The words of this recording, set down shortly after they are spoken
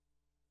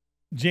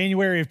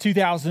January of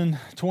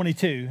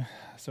 2022,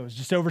 so it was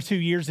just over 2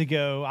 years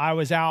ago, I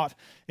was out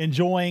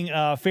enjoying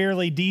a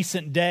fairly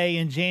decent day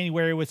in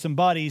January with some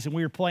buddies, and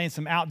we were playing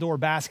some outdoor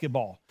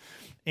basketball.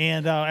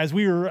 And as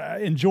we were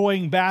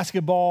enjoying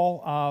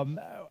basketball,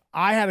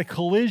 I had a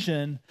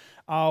collision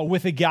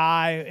with a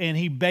guy, and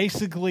he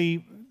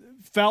basically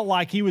felt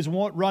like he was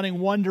running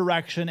one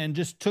direction and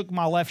just took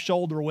my left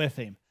shoulder with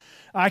him.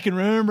 I can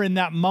remember in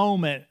that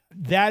moment,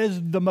 that is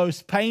the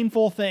most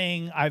painful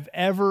thing I've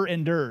ever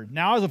endured.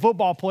 Now, I was a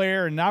football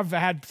player and I've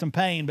had some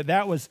pain, but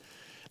that was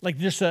like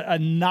just a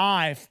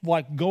knife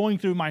like going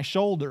through my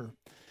shoulder.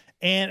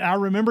 And I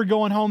remember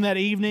going home that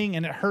evening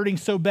and it hurting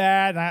so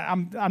bad.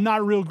 And I'm not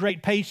a real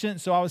great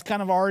patient, so I was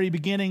kind of already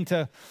beginning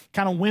to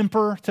kind of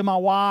whimper to my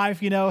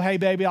wife, hey,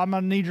 baby, I'm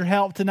going to need your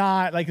help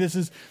tonight. Like this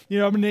is, I'm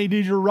going to need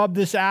you to rub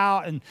this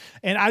out. And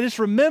I just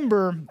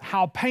remember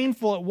how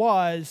painful it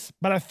was,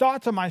 but I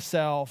thought to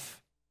myself,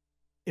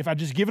 if I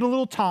just give it a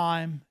little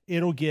time,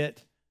 it'll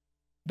get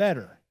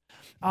better.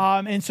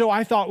 And so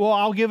I thought, well,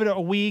 I'll give it a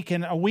week.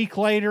 And a week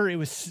later, it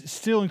was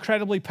still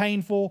incredibly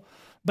painful.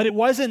 But it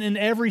wasn't in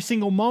every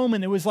single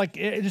moment. It was like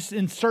just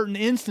in certain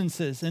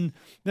instances. And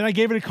then I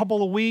gave it a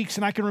couple of weeks.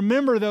 And I can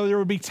remember, though, there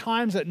would be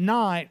times at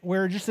night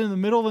where just in the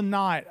middle of the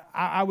night,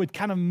 I would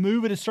kind of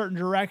move in a certain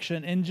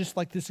direction. And just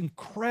like this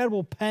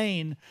incredible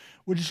pain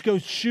would just go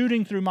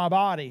shooting through my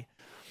body.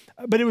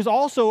 But it was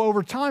also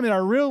over time that I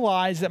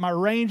realized that my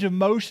range of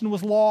motion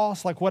was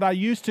lost. Like what I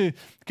used to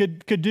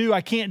could do,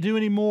 I can't do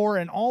anymore.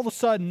 And all of a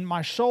sudden,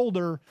 my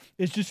shoulder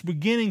is just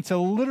beginning to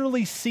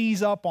literally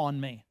seize up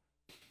on me.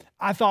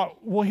 I thought,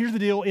 well, here's the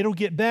deal. It'll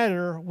get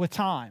better with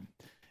time.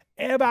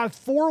 And about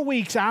 4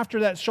 weeks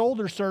after that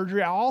shoulder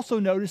surgery, I also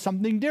noticed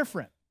something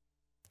different.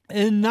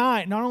 At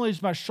night, not only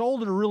is my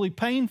shoulder really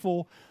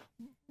painful,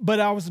 but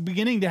I was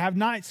beginning to have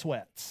night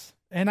sweats.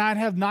 And I'd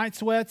have night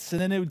sweats, and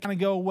then it would kind of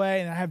go away,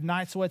 and I'd have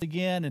night sweats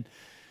again.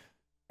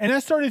 And I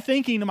started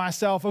thinking to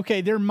myself,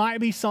 okay, there might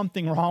be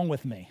something wrong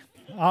with me.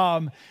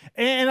 And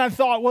I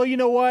thought, well, you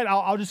know what?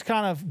 I'll just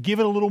kind of give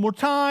it a little more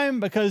time,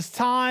 because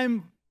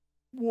time,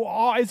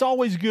 well, it's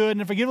always good.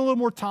 And if I give it a little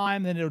more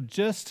time, then it'll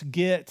just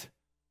get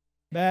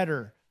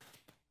better.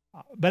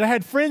 But I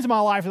had friends in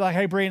my life who were like,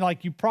 hey, Brandon,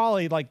 you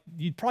probably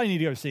need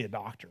to go see a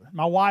doctor.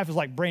 My wife was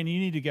like, Brandon, you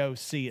need to go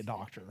see a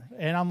doctor.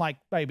 And I'm like,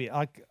 baby,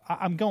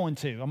 I'm going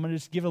to. I'm going to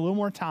just give it a little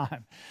more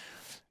time.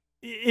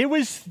 It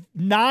was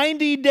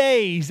 90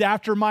 days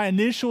after my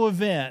initial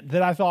event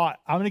that I thought,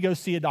 I'm going to go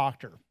see a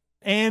doctor.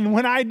 And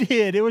when I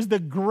did, it was the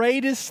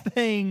greatest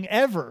thing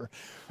ever,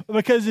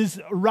 because it's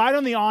right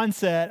on the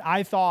onset,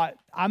 I thought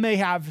I may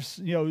have,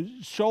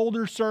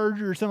 shoulder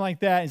surgery or something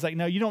like that. He's like,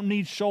 no, you don't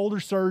need shoulder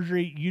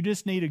surgery. You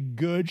just need a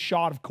good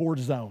shot of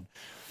cortisone.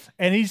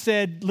 And he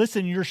said,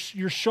 listen, your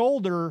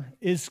shoulder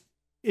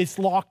it's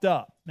locked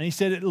up. And he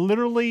said, it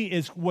literally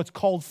is what's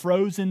called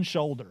frozen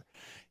shoulder.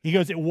 He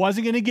goes, it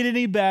wasn't going to get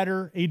any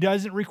better. He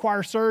doesn't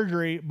require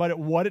surgery, but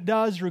what it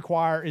does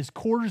require is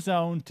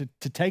cortisone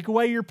to take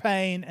away your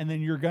pain, and then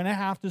you're going to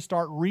have to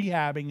start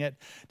rehabbing it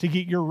to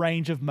get your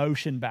range of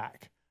motion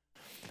back.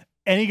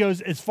 And he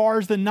goes, as far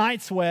as the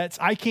night sweats,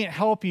 I can't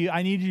help you.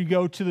 I need you to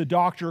go to the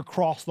doctor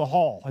across the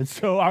hall. And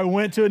so I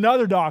went to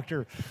another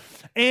doctor.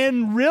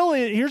 And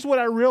really, here's what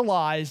I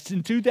realized.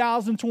 In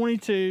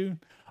 2022,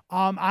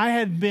 I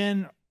had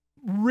been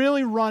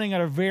really running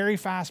at a very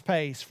fast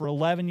pace for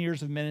 11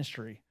 years of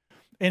ministry.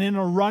 And in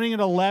running at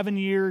 11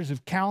 years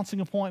of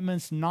counseling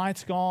appointments,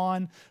 nights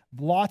gone,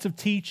 lots of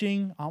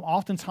teaching,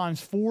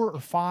 oftentimes 4 or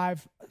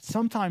 5,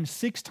 sometimes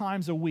 6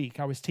 times a week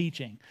I was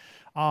teaching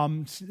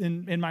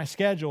in my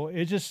schedule.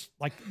 It just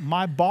like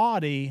my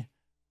body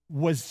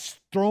was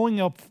throwing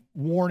up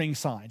warning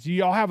signs.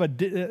 You all have a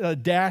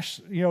dash,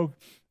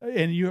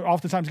 and you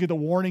oftentimes get the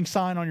warning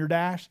sign on your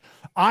dash.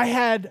 I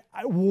had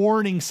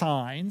warning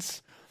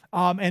signs.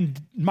 And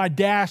my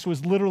dash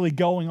was literally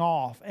going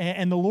off.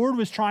 And the Lord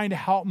was trying to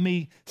help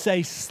me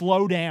say,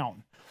 slow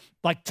down.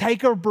 Like,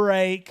 take a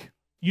break.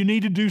 You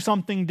need to do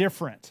something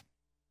different.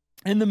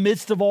 In the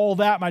midst of all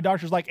that, my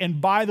doctor's like, and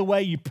by the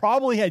way, you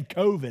probably had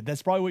COVID.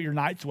 That's probably what your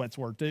night sweats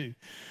were too.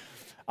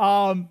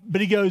 But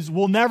he goes,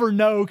 we'll never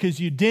know because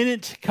you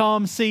didn't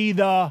come see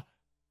the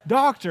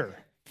doctor.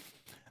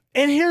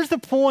 And here's the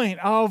point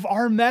of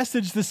our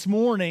message this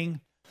morning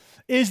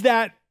is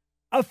that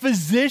a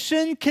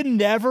physician can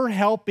never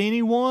help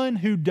anyone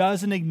who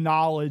doesn't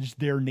acknowledge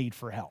their need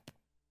for help.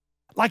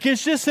 Like,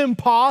 it's just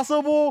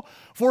impossible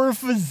for a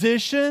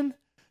physician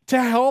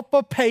to help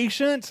a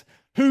patient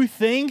who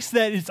thinks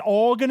that it's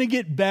all going to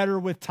get better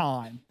with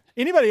time.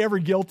 Anybody ever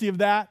guilty of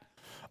that?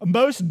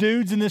 Most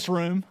dudes in this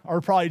room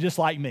are probably just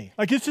like me.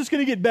 Like, it's just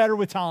going to get better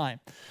with time.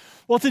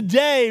 Well,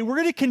 today we're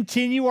going to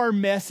continue our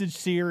message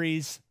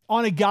series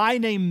on a guy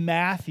named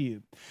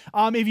Matthew.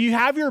 If you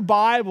have your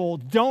Bible,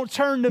 don't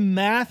turn to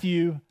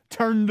Matthew,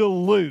 turn to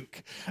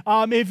Luke.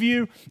 If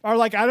you are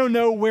like, I don't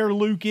know where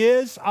Luke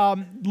is,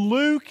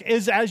 Luke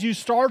is, as you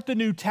start the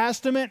New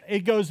Testament, it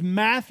goes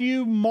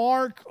Matthew,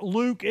 Mark,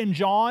 Luke, and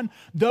John.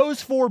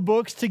 Those 4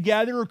 books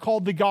together are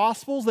called the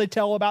Gospels. They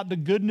tell about the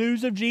good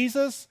news of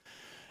Jesus.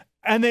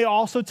 and they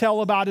also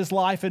tell about his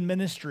life and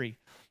ministry.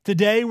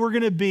 Today, we're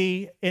going to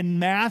be in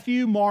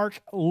Matthew,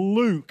 Mark,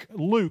 Luke,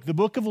 the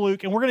book of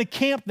Luke, and we're going to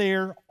camp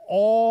there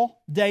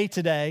all day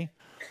today,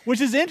 which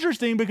is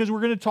interesting because we're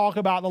going to talk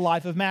about the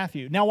life of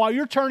Matthew. Now, while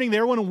you're turning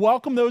there, I want to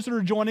welcome those that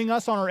are joining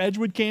us on our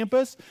Edgewood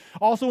campus.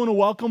 Also want to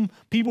welcome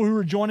people who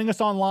are joining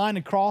us online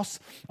across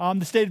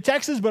the state of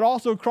Texas, but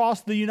also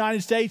across the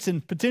United States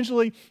and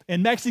potentially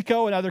in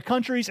Mexico and other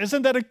countries.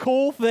 Isn't that a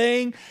cool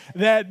thing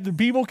that the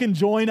people can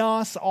join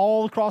us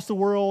all across the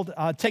world?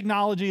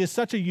 Technology is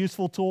such a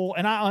useful tool,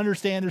 and I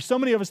understand there's so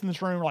many of us in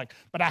this room who are like,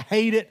 but I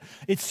hate it.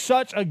 It's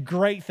such a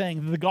great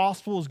thing that the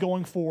gospel is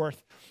going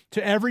forth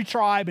to every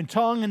tribe and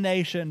tongue and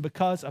nation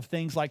because of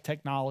things like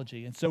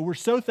technology. And so we're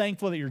so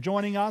thankful that you're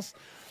joining us.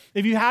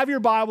 If you have your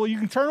Bible, you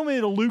can turn with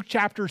me to Luke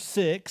chapter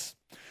 6.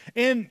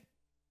 And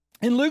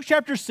in Luke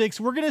chapter 6,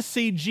 we're going to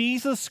see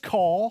Jesus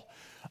call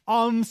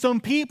some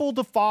people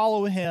to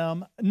follow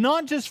him,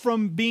 not just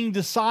from being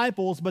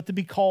disciples, but to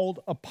be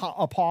called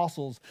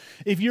apostles.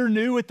 If you're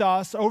new with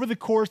us, over the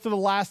course of the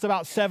last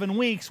about 7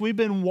 weeks, we've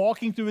been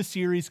walking through a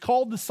series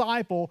called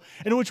Disciple,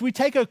 in which we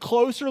take a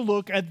closer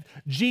look at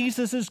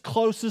Jesus'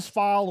 closest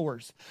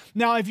followers.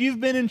 Now, if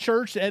you've been in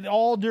church at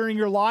all during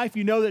your life,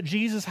 you know that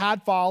Jesus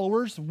had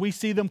followers. We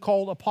see them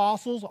called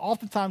apostles.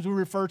 Oftentimes we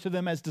refer to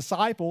them as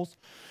disciples.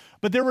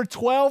 But there were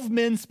 12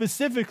 men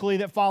specifically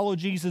that followed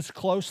Jesus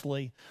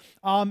closely.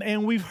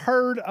 And we've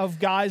heard of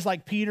guys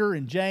like Peter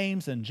and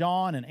James and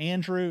John and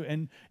Andrew.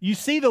 And you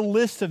see the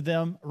list of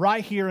them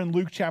right here in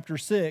Luke chapter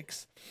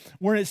 6,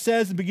 where it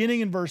says,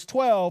 beginning in verse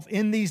 12,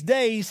 in these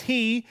days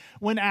he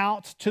went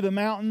out to the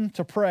mountain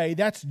to pray.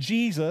 That's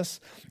Jesus.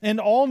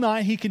 And all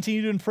night he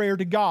continued in prayer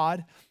to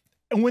God.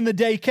 And when the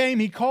day came,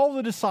 he called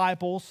the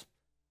disciples.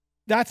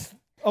 That's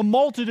a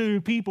multitude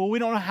of people. We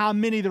don't know how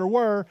many there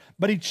were,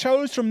 but he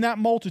chose from that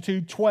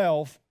multitude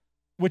 12,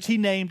 which he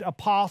named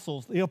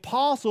apostles. The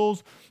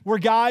apostles were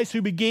guys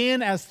who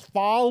began as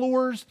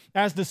followers,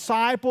 as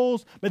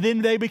disciples, but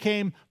then they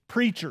became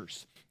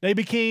preachers. They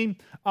became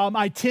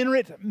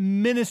itinerant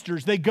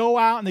ministers. They go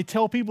out and they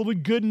tell people the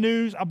good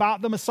news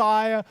about the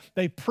Messiah.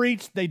 They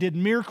preached, they did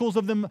miracles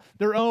of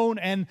their own,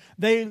 and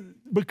they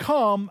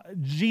become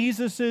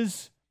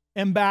Jesus's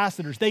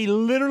ambassadors. They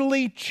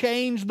literally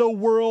change the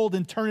world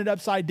and turn it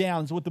upside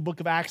down, is what the book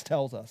of Acts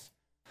tells us.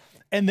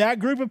 And that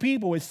group of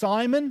people is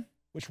Simon,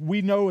 which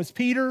we know as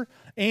Peter,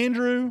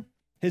 Andrew,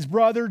 his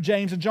brother,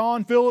 James and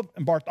John, Philip,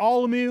 and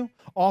Bartholomew,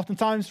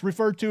 oftentimes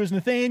referred to as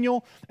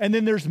Nathaniel. And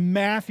then there's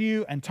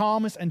Matthew and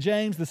Thomas and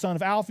James, the son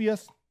of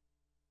Alphaeus,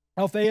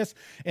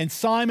 and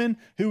Simon,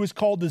 who was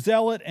called the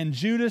Zealot, and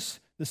Judas,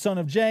 the son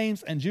of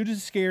James, and Judas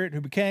Iscariot,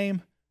 who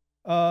became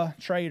a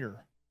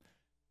traitor.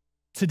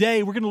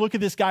 Today, we're going to look at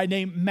this guy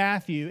named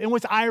Matthew. And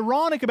what's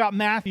ironic about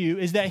Matthew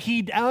is that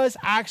he does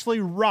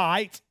actually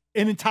write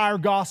an entire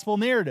gospel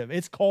narrative.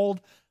 It's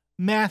called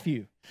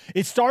Matthew.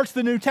 It starts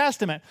the New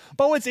Testament.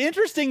 But what's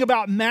interesting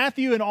about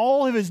Matthew and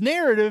all of his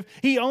narrative,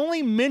 he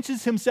only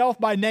mentions himself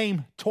by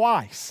name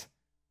twice.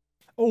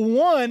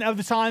 One of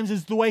the times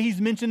is the way he's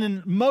mentioned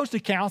in most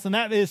accounts, and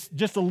that is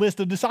just a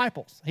list of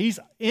disciples. He's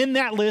in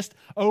that list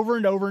over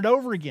and over and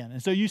over again.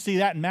 And so you see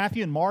that in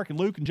Matthew and Mark and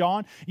Luke and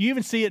John. You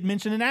even see it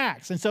mentioned in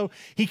Acts. And so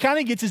he kind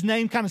of gets his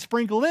name kind of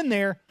sprinkled in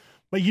there,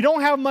 but you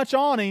don't have much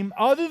on him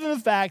other than the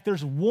fact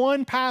there's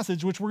one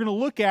passage, which we're going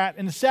to look at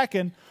in a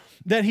second,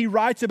 that he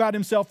writes about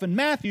himself in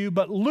Matthew,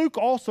 but Luke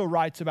also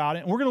writes about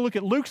it. And we're going to look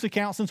at Luke's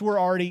account since we're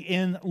already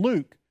in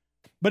Luke.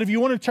 But if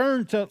you want to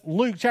turn to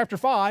Luke chapter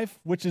 5,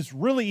 which is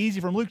really easy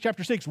from Luke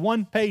chapter 6,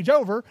 one page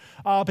over,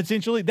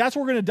 potentially, that's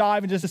where we're going to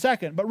dive in just a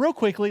second. But real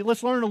quickly,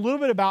 let's learn a little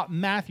bit about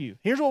Matthew.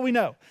 Here's what we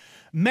know.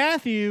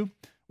 Matthew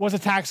was a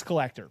tax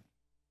collector.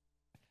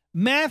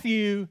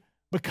 Matthew,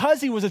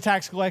 because he was a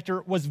tax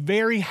collector, was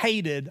very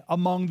hated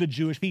among the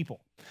Jewish people.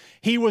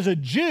 He was a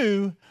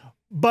Jew,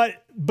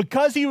 but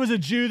because he was a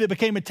Jew that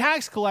became a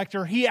tax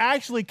collector, he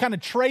actually kind of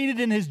traded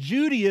in his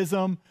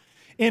Judaism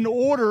in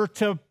order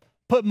to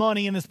put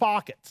money in his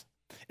pockets.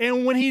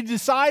 And when he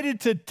decided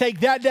to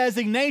take that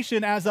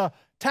designation as a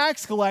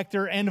tax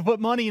collector and to put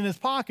money in his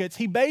pockets,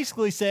 he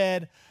basically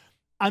said,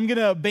 I'm going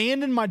to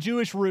abandon my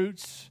Jewish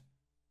roots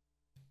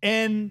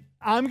and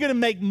I'm going to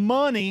make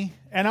money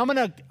and I'm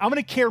going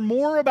to care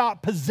more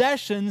about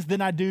possessions than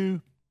I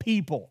do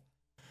people.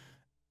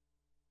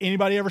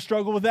 Anybody ever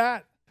struggle with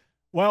that?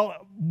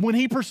 Well, when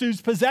he pursues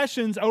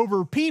possessions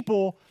over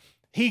people,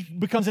 he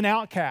becomes an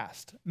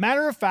outcast.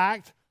 Matter of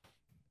fact,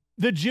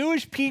 the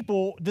Jewish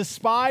people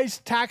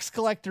despised tax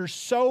collectors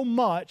so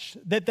much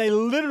that they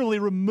literally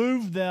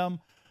removed them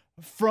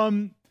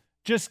from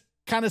just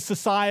kind of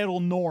societal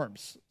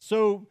norms.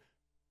 So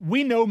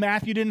we know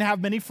Matthew didn't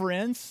have many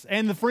friends,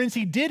 and the friends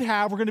he did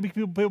have were going to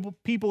be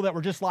people that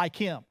were just like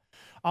him.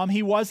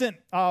 He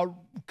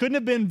couldn't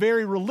have been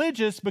very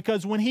religious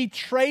because when he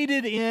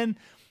traded in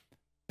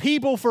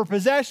people for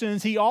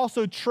possessions, he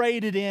also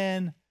traded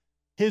in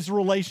his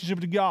relationship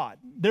to God.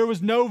 There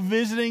was no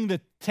visiting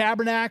the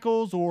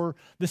tabernacles or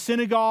the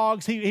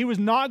synagogues. He was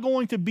not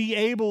going to be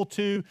able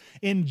to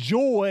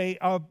enjoy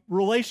a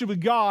relationship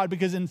with God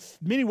because in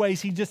many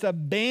ways he just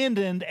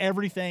abandoned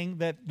everything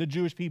that the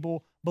Jewish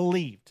people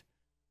believed.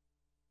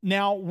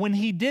 Now, when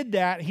he did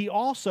that, he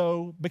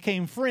also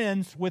became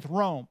friends with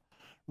Rome.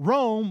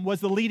 Rome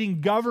was the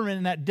leading government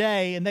in that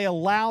day, and they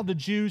allowed the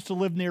Jews to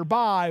live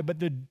nearby, but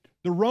the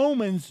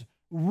Romans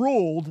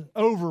ruled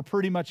over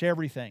pretty much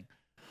everything.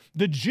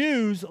 The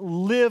Jews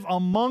live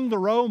among the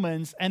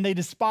Romans, and they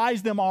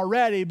despise them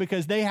already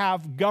because they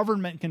have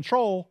government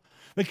control.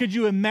 But could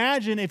you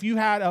imagine if you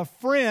had a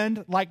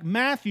friend like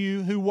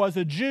Matthew, who was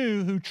a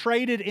Jew, who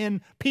traded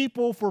in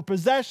people for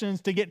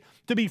possessions to get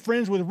to be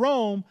friends with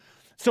Rome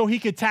so he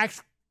could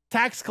tax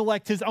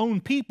collect his own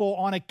people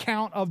on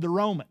account of the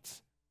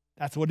Romans?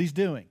 That's what he's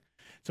doing.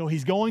 So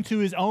he's going to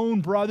his own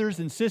brothers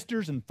and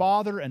sisters and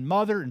father and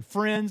mother and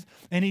friends,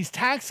 and he's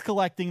tax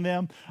collecting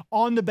them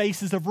on the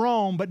basis of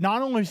Rome. But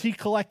not only does he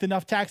collect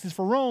enough taxes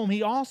for Rome,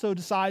 he also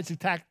decides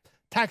to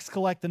tax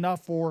collect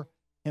enough for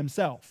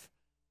himself.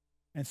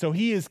 And so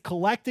he is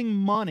collecting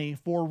money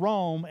for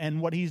Rome, and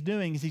what he's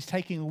doing is he's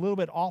taking a little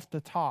bit off the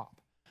top.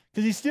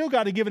 Because he's still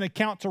got to give an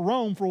account to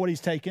Rome for what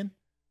he's taken,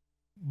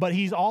 but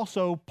he's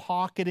also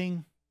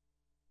pocketing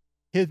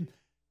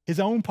his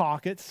own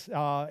pockets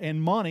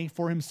and money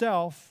for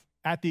himself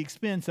at the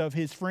expense of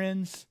his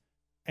friends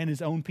and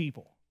his own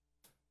people.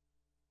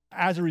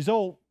 As a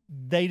result,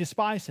 they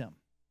despise him.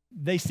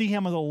 They see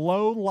him as a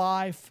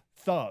low-life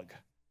thug.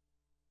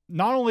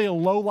 Not only a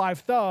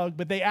low-life thug,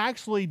 but they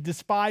actually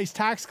despise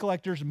tax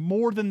collectors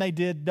more than they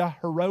did the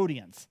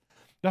Herodians.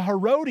 The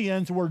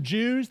Herodians were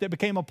Jews that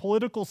became a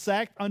political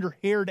sect under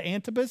Herod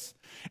Antipas,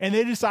 and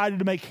they decided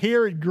to make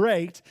Herod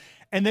great,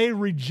 and they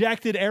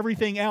rejected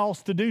everything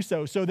else to do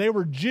so. So they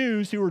were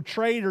Jews who were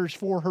traitors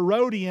for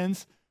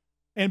Herodians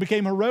and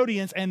became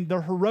Herodians, and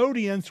the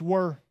Herodians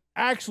were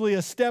actually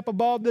a step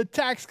above the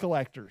tax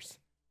collectors.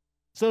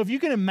 So if you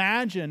can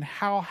imagine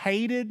how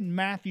hated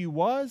Matthew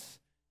was,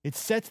 it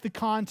sets the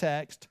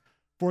context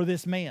for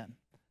this man,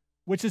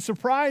 which is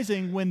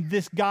surprising when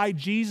this guy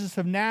Jesus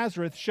of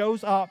Nazareth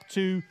shows up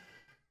to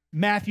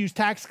Matthew's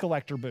tax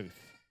collector booth.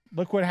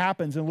 Look what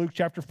happens in Luke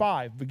chapter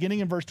 5, beginning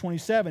in verse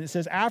 27. It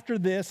says, after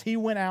this, he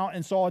went out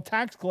and saw a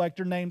tax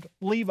collector named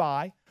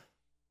Levi.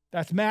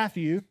 That's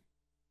Matthew.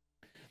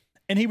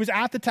 And he was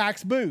at the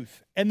tax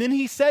booth. And then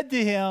he said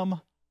to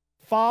him,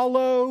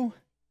 follow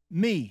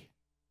me.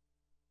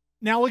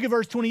 Now look at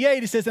verse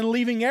 28. It says, and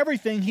leaving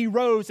everything, he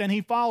rose and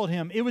he followed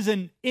him. It was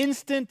an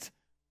instant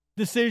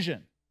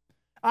decision.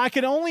 I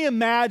can only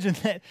imagine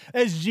that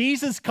as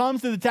Jesus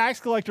comes to the tax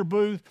collector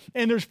booth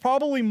and there's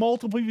probably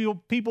multiple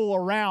people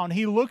around,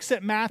 he looks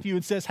at Matthew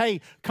and says,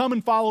 hey, come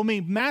and follow me.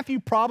 Matthew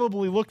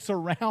probably looks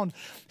around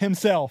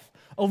himself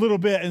a little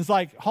bit and is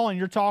like, hold on,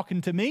 you're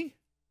talking to me?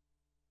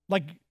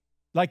 Like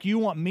you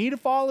want me to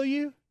follow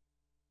you?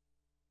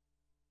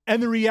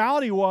 And the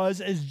reality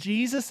was, as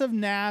Jesus of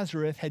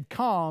Nazareth had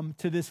come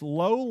to this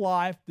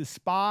low-life,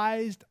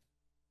 despised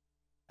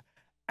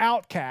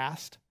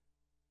outcast,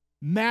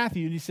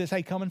 Matthew, and he says,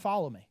 hey, come and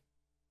follow me.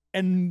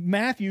 And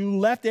Matthew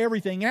left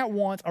everything at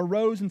once,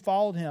 arose and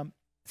followed him.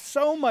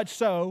 So much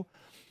so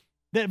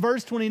that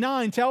verse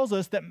 29 tells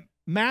us that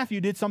Matthew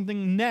did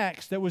something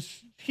next that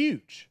was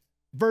huge.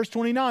 Verse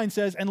 29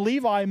 says, and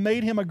Levi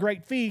made him a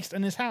great feast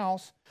in his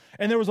house,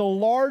 and there was a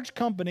large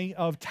company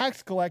of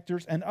tax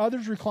collectors and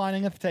others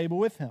reclining at the table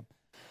with him.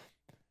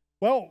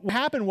 Well, what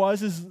happened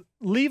is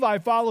Levi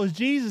follows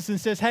Jesus and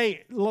says,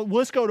 hey,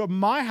 let's go to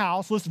my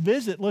house, let's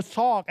visit, let's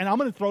talk, and I'm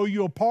going to throw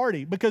you a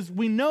party. Because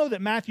we know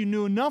that Matthew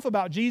knew enough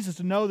about Jesus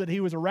to know that he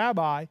was a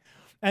rabbi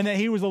and that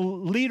he was a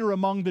leader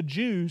among the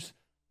Jews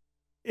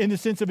in the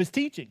sense of his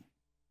teaching.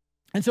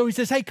 And so he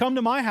says, hey, come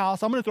to my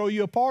house, I'm going to throw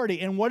you a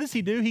party. And what does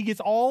he do? He gets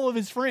all of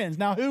his friends.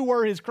 Now, who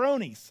were his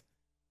cronies?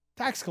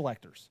 Tax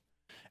collectors.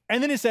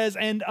 And then it says,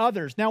 and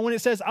others. Now, when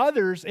it says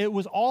others, it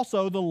was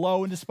also the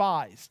low and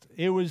despised.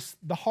 It was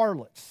the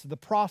harlots, the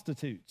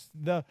prostitutes,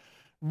 the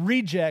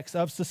rejects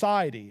of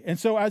society. And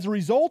so as a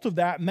result of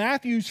that,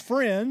 Matthew's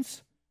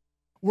friends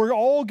were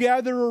all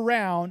gathered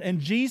around, and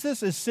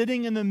Jesus is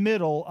sitting in the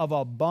middle of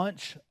a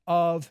bunch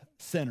of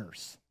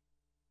sinners.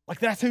 Like,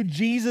 that's who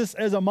Jesus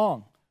is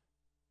among.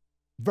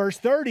 Verse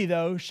 30,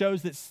 though,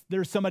 shows that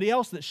there's somebody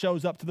else that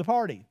shows up to the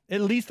party. At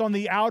least on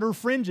the outer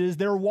fringes,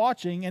 they're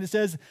watching, and it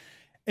says,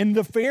 and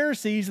the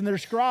Pharisees and their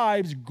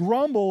scribes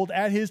grumbled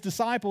at his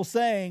disciples,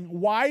 saying,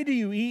 why do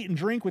you eat and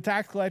drink with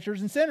tax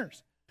collectors and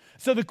sinners?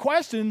 So the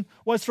question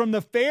was from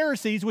the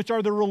Pharisees, which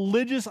are the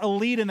religious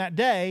elite in that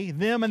day,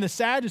 them and the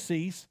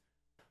Sadducees.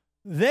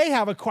 They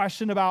have a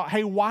question about,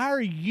 hey, why are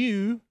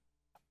you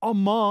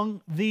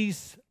among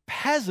these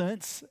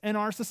peasants in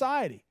our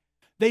society?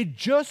 They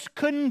just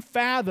couldn't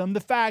fathom the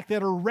fact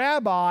that a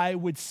rabbi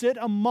would sit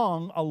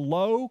among a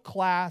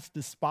low-class,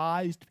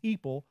 despised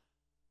people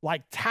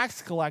like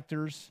tax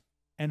collectors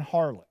and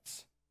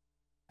harlots.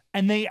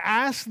 And they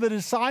asked the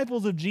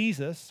disciples of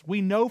Jesus,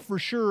 we know for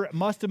sure it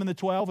must have been the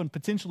 12 and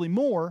potentially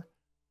more,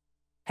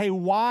 hey,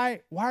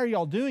 why are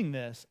y'all doing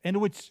this? And to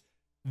which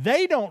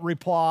they don't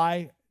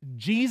reply,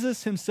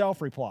 Jesus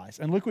himself replies.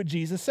 And look what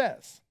Jesus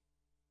says.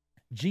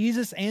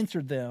 Jesus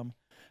answered them,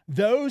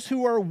 those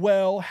who are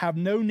well have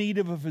no need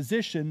of a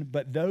physician,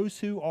 but those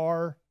who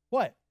are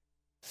what?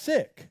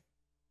 Sick.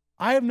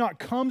 I have not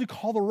come to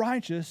call the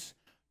righteous,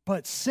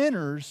 but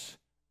sinners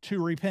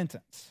to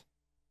repentance.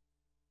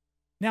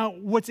 Now,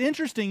 what's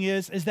interesting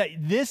is that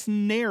this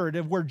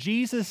narrative where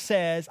Jesus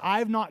says, I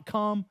have not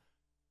come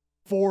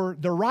for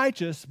the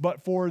righteous,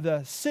 but for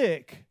the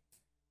sick,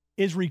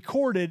 is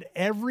recorded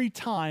every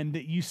time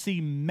that you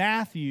see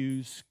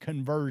Matthew's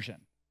conversion.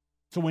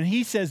 So when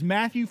he says,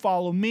 Matthew,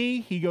 follow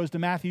me, he goes to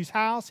Matthew's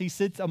house, he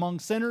sits among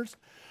sinners.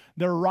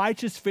 The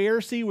righteous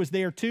Pharisee was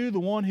there too, the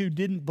one who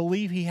didn't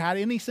believe he had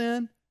any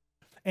sin.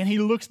 And he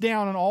looks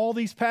down on all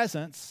these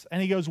peasants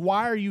and he goes,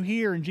 why are you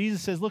here? And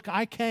Jesus says, look,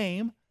 I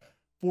came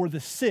for the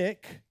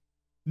sick,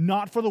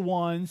 not for the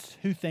ones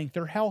who think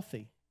they're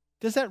healthy.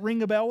 Does that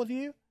ring a bell with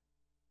you?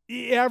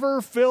 You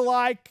ever feel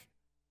like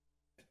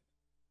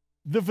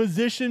the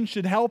physician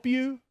should help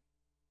you?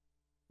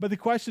 But the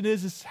question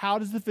is how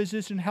does the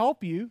physician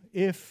help you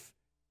if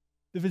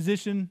the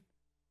physician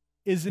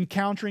is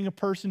encountering a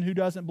person who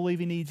doesn't believe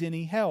he needs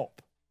any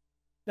help?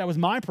 That was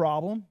my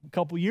problem a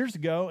couple years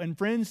ago. And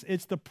friends,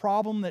 it's the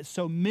problem that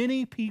so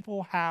many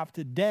people have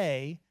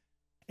today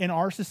in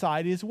our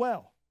society as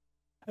well.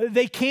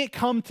 They can't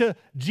come to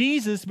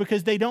Jesus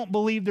because they don't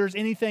believe there's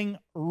anything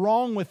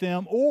wrong with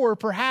them, or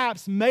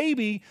perhaps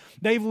maybe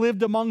they've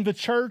lived among the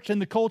church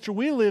and the culture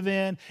we live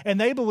in, and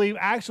they believe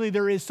actually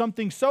there is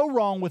something so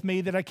wrong with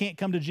me that I can't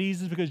come to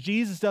Jesus because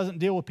Jesus doesn't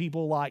deal with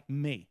people like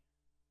me.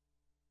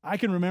 I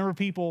can remember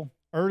people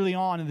early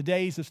on in the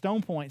days of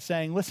Stone Point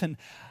saying, listen,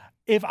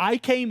 if I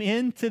came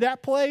into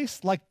that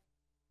place, like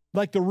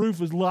the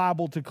roof was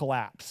liable to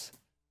collapse.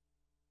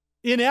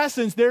 In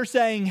essence, they're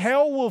saying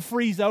hell will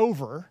freeze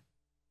over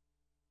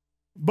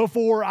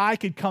before I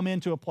could come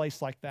into a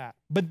place like that.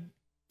 But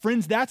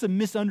friends, that's a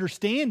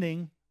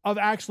misunderstanding of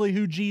actually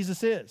who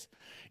Jesus is.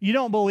 You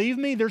don't believe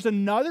me? There's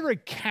another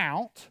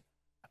account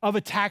of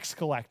a tax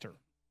collector.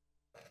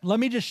 Let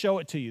me just show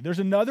it to you. There's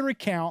another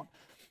account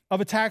of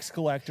a tax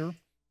collector,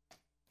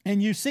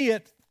 and you see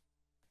it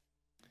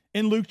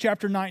in Luke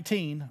chapter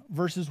 19,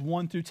 verses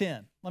 1 through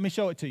 10. Let me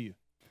show it to you.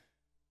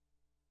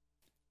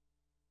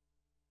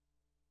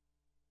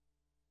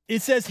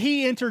 It says,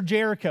 he entered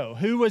Jericho.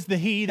 Who was the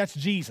he? That's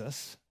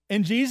Jesus.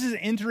 And Jesus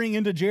entering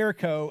into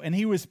Jericho, and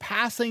he was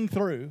passing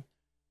through.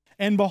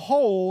 And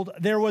behold,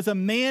 there was a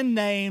man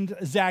named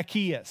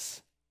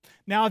Zacchaeus.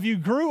 Now, if you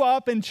grew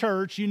up in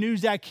church, you knew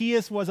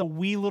Zacchaeus was a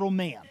wee little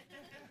man.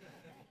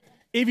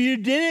 If you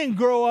didn't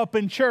grow up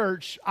in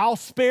church, I'll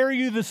spare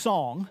you the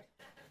song.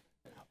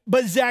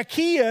 But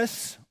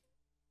Zacchaeus,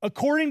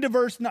 according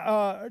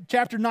to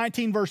chapter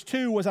 19, verse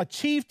 2, was a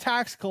chief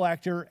tax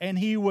collector, and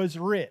he was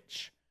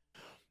rich.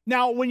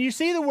 Now, when you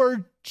see the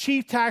word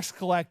chief tax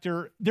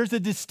collector, there's a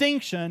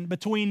distinction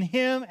between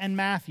him and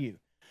Matthew.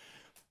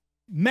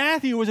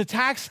 Matthew was a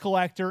tax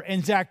collector,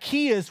 and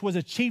Zacchaeus was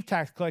a chief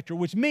tax collector,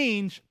 which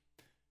means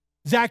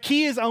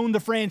Zacchaeus owned the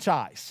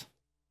franchise.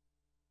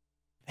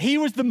 He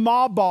was the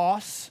mob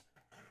boss,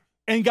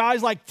 and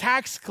guys like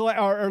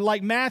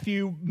like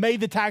Matthew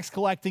made the tax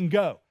collecting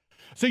go.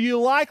 So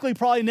you likely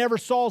probably never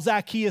saw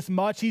Zacchaeus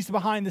much. He's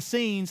behind the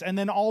scenes, and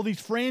then all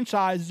these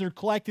franchises are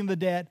collecting the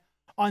debt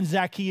on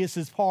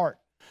Zacchaeus' part.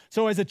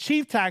 So as a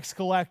chief tax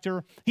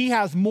collector, he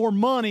has more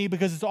money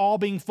because it's all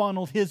being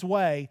funneled his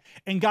way.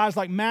 And guys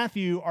like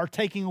Matthew are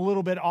taking a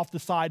little bit off the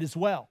side as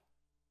well.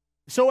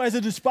 So as a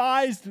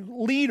despised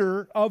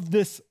leader of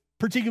this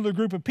particular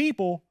group of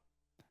people,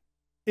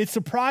 it's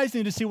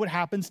surprising to see what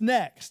happens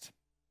next.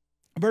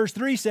 Verse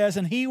 3 says,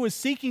 and he was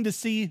seeking to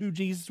see who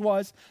Jesus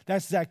was,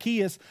 that's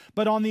Zacchaeus,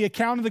 but on the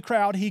account of the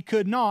crowd, he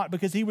could not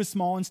because he was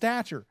small in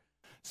stature.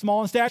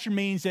 Small in stature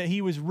means that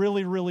he was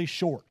really, really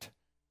short.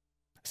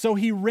 So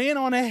he ran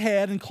on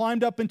ahead and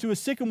climbed up into a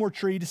sycamore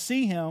tree to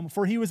see him,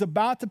 for he was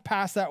about to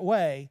pass that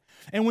way.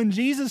 And when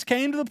Jesus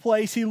came to the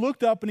place, he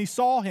looked up and he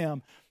saw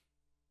him.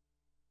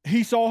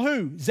 He saw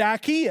who?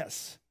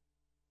 Zacchaeus.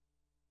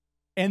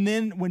 And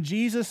then when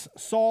Jesus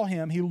saw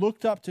him, he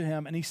looked up to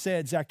him and he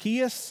said,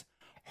 Zacchaeus,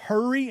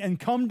 hurry and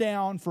come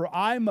down, for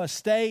I must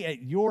stay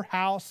at your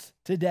house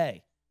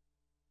today.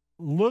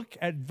 Look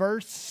at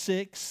verse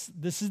 6.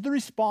 This is the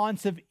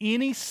response of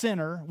any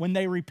sinner when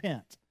they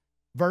repent.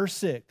 Verse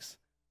 6.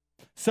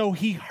 So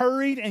he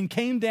hurried and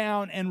came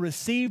down and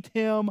received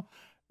him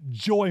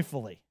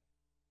joyfully.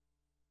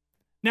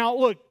 Now,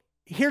 look,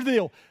 here's the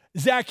deal.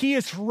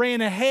 Zacchaeus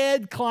ran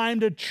ahead,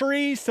 climbed a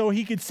tree so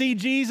he could see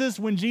Jesus.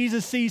 When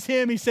Jesus sees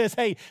him, he says,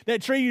 hey,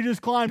 that tree you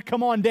just climbed,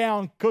 come on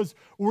down because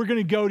we're going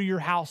to go to your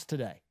house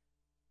today.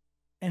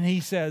 And he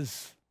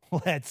says,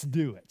 let's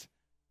do it.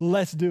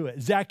 Let's do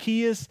it.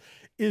 Zacchaeus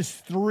is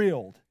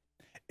thrilled.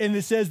 And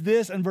it says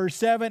this in verse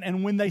 7,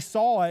 and when they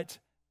saw it,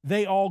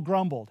 they all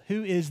grumbled.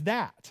 Who is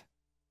that?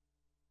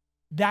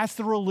 That's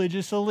the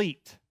religious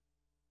elite.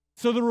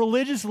 So the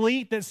religious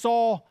elite that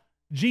saw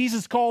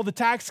Jesus called the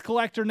tax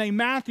collector named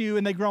Matthew,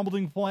 and they grumbled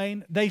and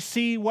complained. They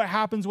see what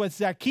happens with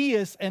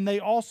Zacchaeus, and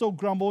they also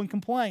grumble and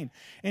complain.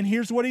 And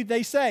here's what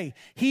they say.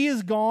 He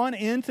has gone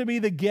in to be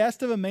the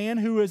guest of a man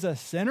who is a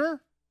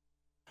sinner?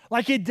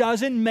 Like, it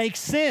doesn't make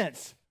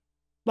sense.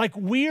 Like,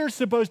 we are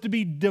supposed to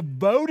be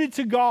devoted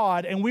to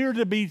God, and we are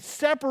to be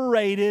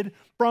separated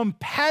from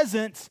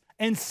peasants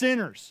and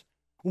sinners.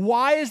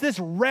 Why is this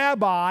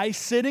rabbi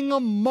sitting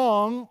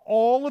among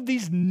all of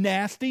these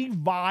nasty,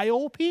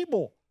 vile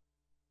people?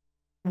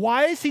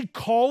 Why is he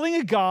calling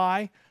a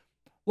guy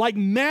like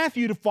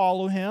Matthew to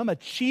follow him, a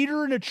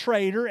cheater and a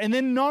traitor? And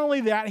then not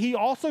only that, he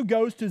also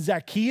goes to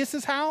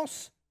Zacchaeus'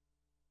 house.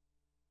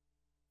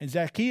 And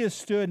Zacchaeus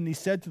stood and he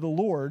said to the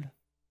Lord,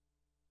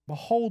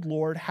 "Behold,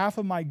 Lord, half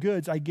of my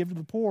goods I give to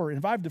the poor. And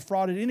if I've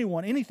defrauded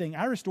anyone anything,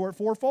 I restore it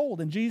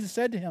fourfold." And Jesus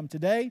said to him,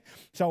 "Today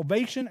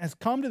salvation has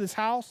come to this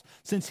house,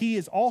 since he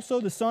is also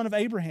the son of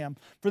Abraham.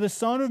 For the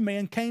Son of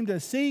Man came to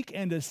seek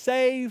and to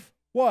save"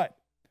 what?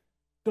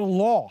 The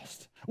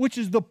lost, which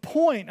is the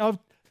point of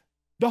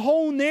the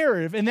whole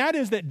narrative, and that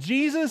is that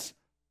Jesus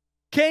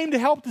came to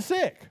help the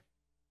sick.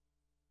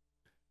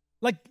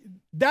 Like,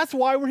 that's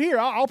why we're here.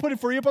 I'll put it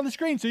for you up on the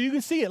screen so you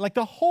can see it. Like,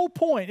 the whole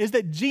point is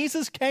that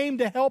Jesus came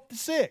to help the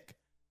sick,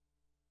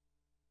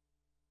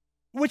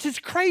 which is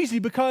crazy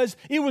because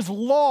it was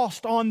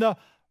lost on the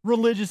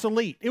religious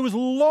elite. It was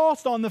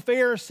lost on the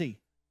Pharisee.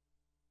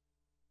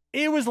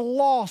 It was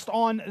lost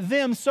on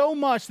them so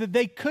much that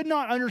they could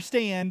not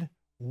understand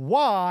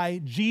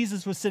why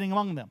Jesus was sitting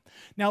among them.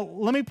 Now,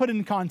 let me put it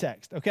in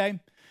context,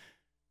 okay?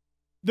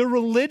 The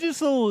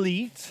religious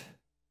elite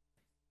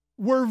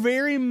were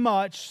very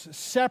much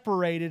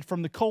separated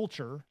from the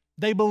culture.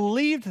 They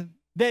believed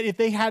that if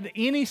they had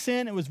any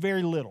sin, it was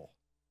very little.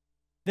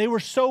 They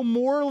were so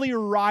morally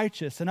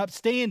righteous and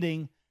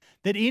upstanding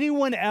that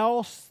anyone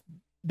else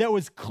that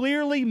was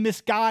clearly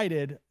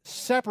misguided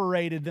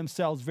separated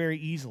themselves very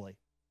easily.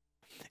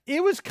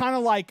 It was kind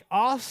of like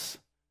us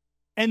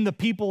and the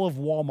people of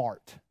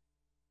Walmart.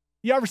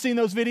 You ever seen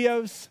those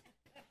videos?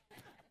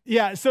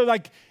 Yeah, so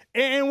like,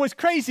 and what's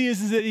crazy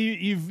is that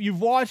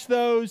you've watched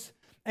those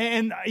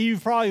and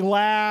you've probably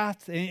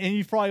laughed and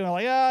you've probably been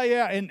like, oh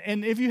yeah,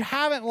 and if you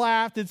haven't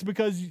laughed, it's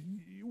because,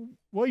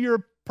 well, you're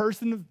a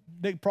person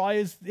that probably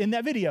is in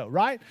that video,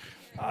 right?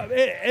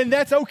 And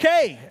that's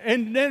okay.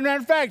 And matter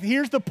of fact,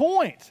 here's the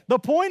point. The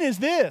point is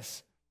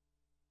this.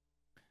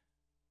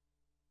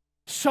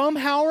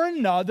 Somehow or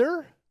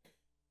another,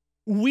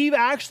 we've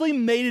actually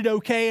made it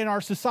okay in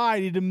our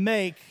society to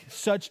make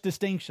such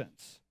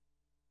distinctions.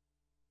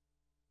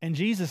 And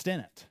Jesus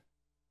didn't.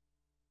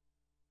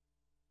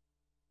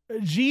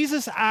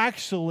 Jesus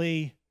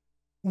actually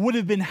would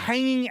have been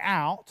hanging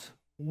out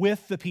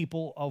with the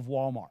people of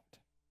Walmart.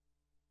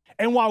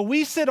 And while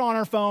we sit on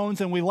our phones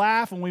and we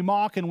laugh and we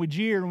mock and we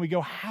jeer and we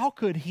go, how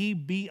could he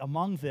be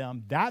among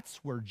them? That's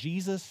where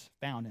Jesus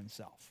found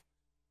himself.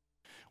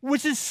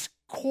 Which is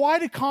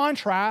quite a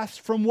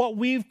contrast from what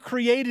we've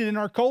created in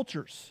our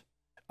cultures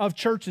of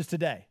churches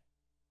today.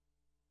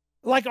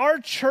 Like, our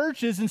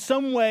churches in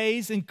some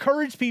ways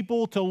encourage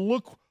people to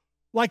look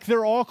like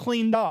they're all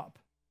cleaned up.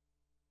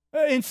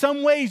 In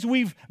some ways,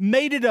 we've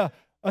made it a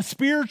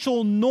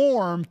spiritual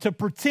norm to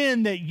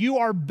pretend that you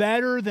are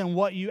better than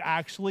what you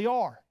actually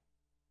are.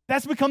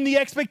 That's become the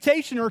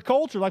expectation in our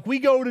culture. Like, we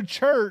go to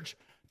church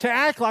to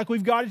act like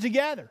we've got it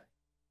together.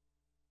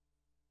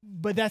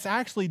 But that's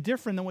actually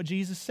different than what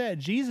Jesus said.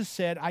 Jesus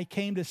said, I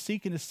came to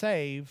seek and to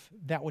save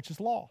that which is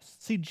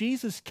lost. See,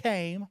 Jesus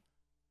came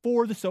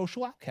for the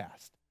social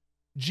outcast.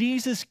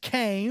 Jesus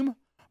came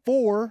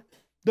for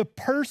the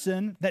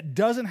person that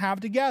doesn't have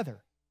it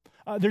together.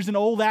 There's an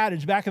old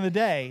adage back in the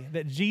day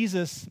that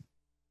Jesus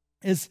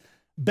is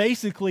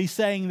basically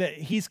saying that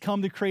he's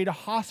come to create a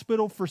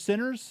hospital for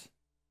sinners,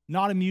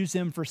 not a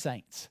museum for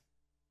saints.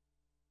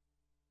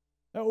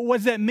 What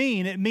does that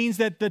mean? It means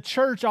that the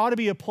church ought to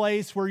be a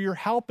place where you're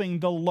helping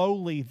the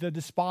lowly, the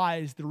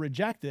despised, the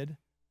rejected,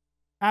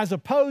 as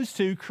opposed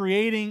to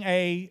creating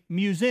a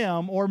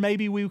museum, or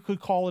maybe we could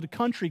call it a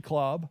country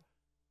club,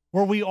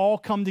 where we all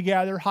come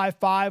together,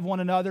 high-five one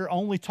another,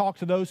 only talk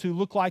to those who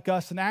look like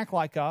us and act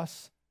like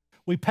us.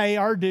 We pay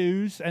our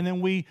dues, and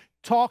then we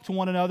talk to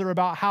one another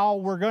about how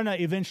we're going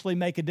to eventually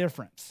make a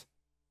difference.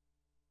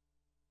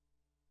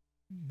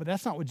 But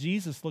that's not what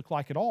Jesus looked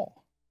like at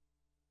all.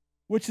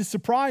 Which is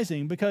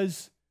surprising,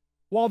 because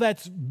while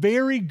that's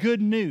very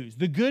good news,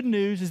 the good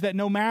news is that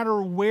no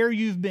matter where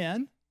you've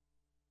been,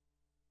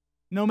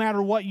 no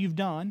matter what you've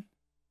done,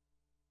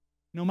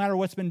 no matter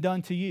what's been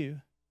done to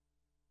you,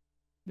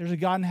 there's a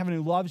God in heaven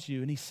who loves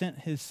you, and he sent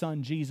his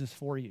son Jesus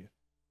for you.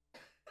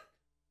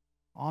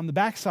 On the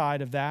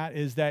backside of that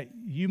is that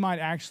you might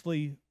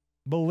actually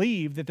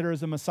believe that there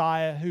is a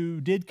Messiah who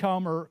did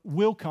come or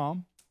will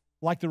come,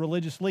 like the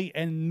religious elite,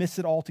 and miss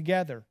it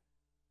altogether.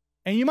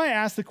 And you might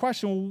ask the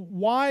question,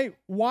 why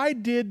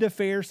did the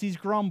Pharisees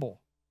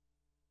grumble?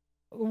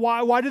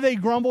 Why did they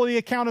grumble on the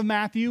account of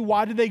Matthew?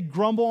 Why did they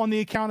grumble on the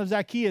account of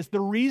Zacchaeus?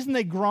 The reason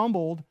they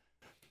grumbled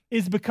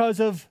is because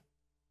of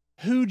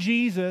who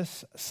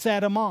Jesus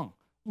sat among.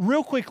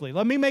 Real quickly,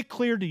 let me make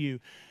clear to you,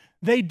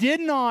 They did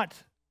not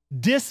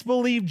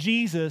disbelieve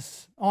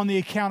Jesus on the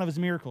account of his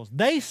miracles.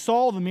 They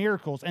saw the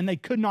miracles and they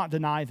could not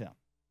deny them.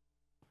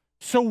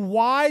 So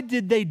why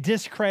did they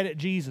discredit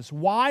Jesus?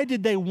 Why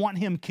did they want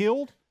him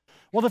killed?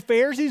 Well, the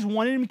Pharisees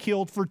wanted him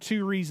killed for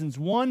two reasons.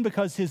 One,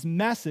 because his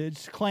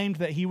message claimed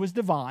that he was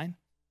divine,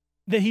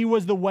 that he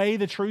was the way,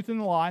 the truth, and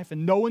the life,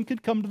 and no one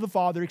could come to the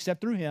Father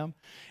except through him.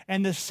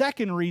 And the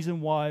second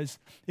reason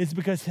is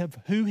because of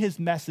who his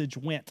message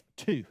went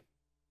to.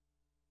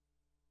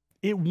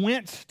 It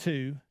went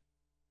to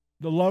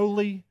the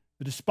lowly,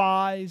 the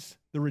despised,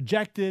 the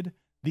rejected,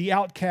 the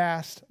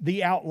outcast,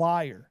 the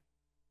outlier,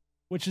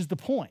 which is the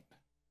point.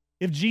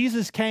 If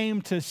Jesus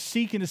came to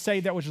seek and to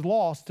save that which is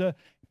lost, to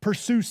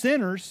pursue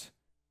sinners,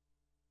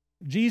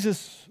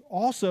 Jesus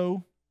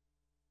also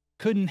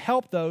couldn't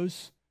help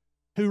those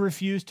who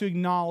refused to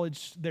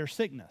acknowledge their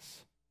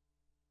sickness.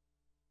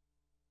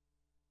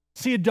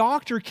 See, a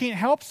doctor can't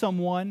help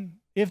someone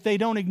if they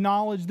don't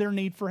acknowledge their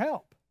need for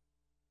help.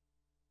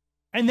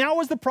 And that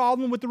was the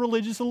problem with the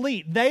religious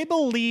elite. They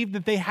believed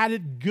that they had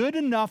it good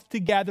enough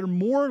together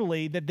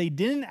morally that they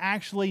didn't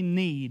actually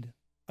need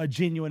a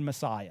genuine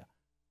Messiah.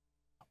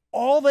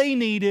 All they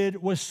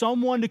needed was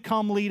someone to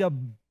come lead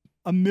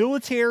a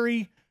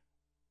military,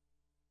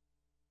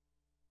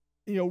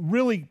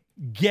 really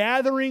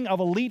gathering of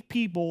elite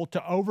people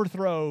to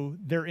overthrow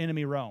their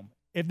enemy Rome.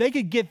 If they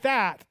could get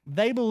that,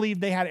 they believed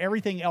they had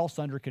everything else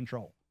under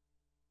control.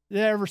 Did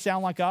that ever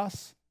sound like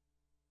us?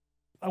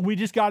 We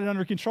just got it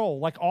under control.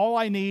 Like, all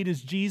I need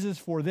is Jesus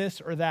for this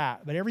or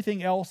that, but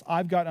everything else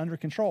I've got under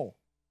control.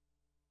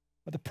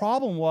 But the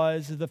problem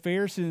was the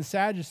Pharisees and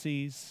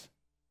Sadducees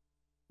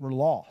were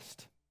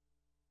lost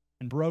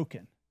and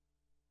broken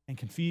and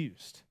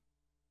confused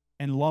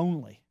and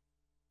lonely,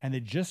 and they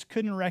just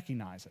couldn't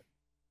recognize it.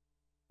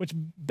 Which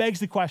begs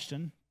the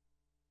question,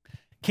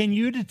 can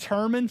you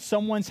determine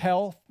someone's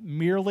health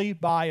merely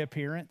by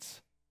appearance?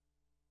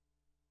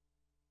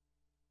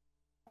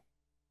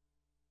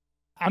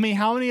 I mean,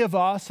 how many of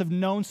us have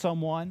known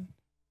someone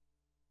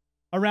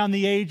around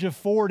the age of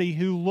 40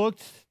 who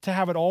looked to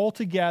have it all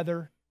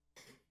together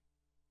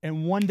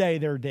and one day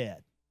they're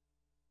dead?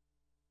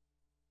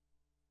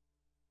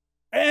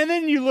 And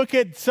then you look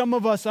at some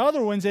of us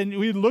other ones and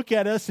we look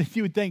at us and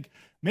you would think,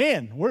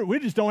 man, we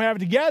just don't have it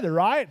together,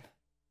 right?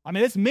 I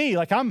mean, it's me.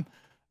 Like,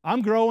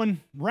 I'm growing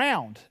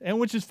round, and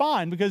which is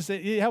fine because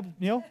it helps,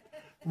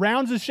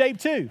 rounds is shape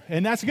too,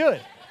 and that's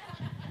good.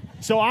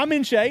 So I'm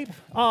in shape.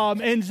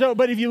 But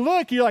if you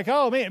look, you're like,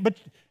 oh man, but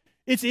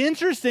it's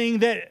interesting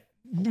that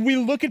we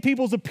look at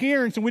people's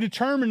appearance and we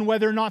determine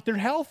whether or not they're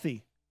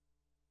healthy.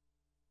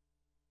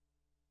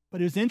 But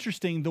it was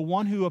interesting, the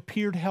one who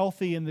appeared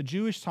healthy in the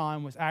Jewish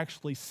time was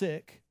actually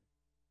sick.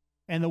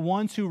 And the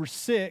ones who were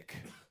sick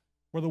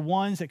were the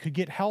ones that could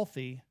get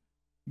healthy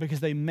because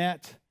they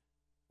met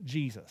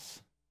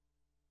Jesus.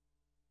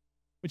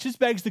 Which just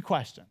begs the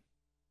question.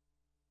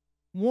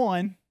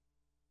 One,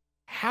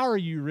 how are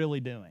you really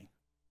doing?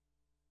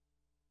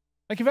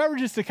 Like, if I were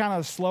just to kind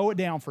of slow it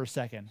down for a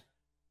second,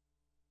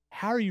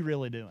 how are you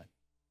really doing?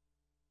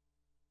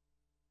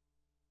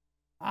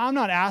 I'm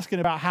not asking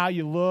about how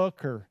you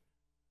look or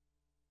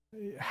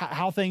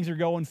how things are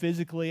going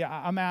physically.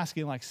 I'm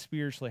asking, like,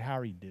 spiritually, how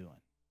are you doing?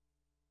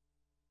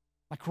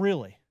 Like,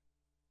 really?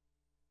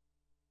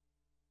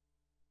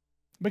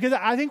 Because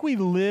I think we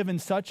live in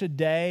such a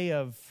day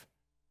of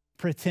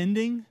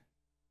pretending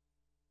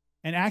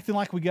and acting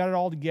like we got it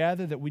all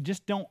together that we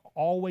just don't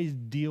always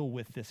deal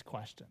with this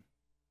question.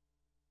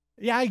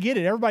 Yeah, I get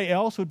it. Everybody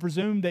else would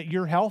presume that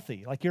you're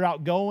healthy, like you're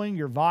outgoing,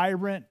 you're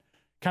vibrant,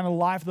 kind of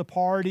life of the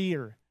party,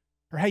 or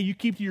hey, you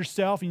keep to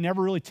yourself, you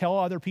never really tell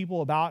other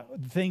people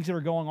about the things that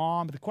are going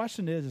on. But the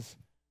question is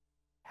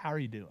how are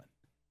you doing?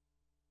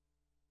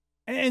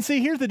 And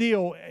see, here's the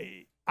deal.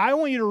 I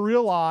want you to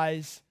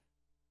realize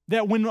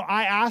that when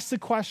I ask the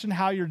question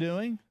how you're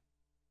doing,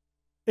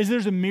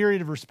 there's a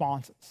myriad of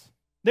responses.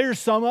 There's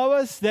some of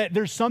us that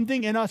there's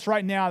something in us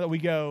right now that we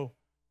go,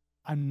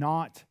 I'm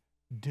not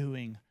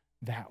doing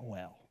that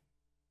well.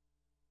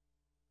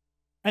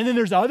 And then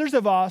there's others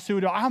of us who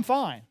would go, I'm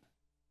fine.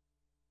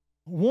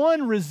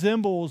 One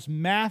resembles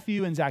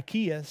Matthew and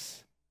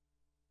Zacchaeus,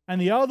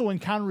 and the other one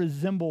kind of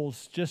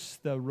resembles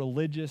just the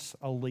religious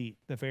elite,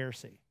 the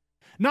Pharisee.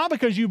 Not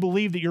because you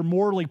believe that you're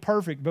morally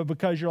perfect, but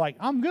because you're like,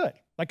 I'm good.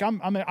 Like,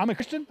 I'm a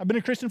Christian. I've been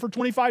a Christian for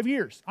 25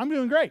 years. I'm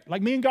doing great.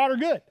 Like, me and God are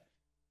good.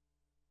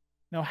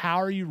 Now, how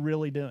are you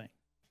really doing?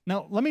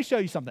 Now, let me show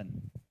you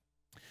something.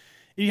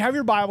 If you have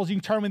your Bibles, you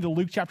can turn them into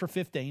Luke chapter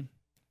 15.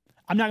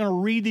 I'm not going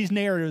to read these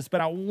narratives,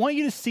 but I want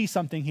you to see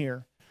something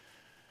here.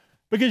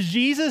 Because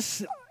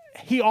Jesus,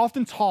 he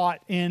often taught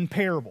in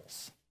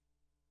parables.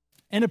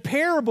 And a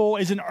parable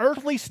is an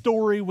earthly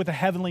story with a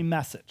heavenly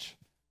message.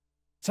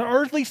 It's an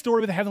earthly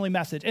story with a heavenly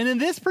message. And in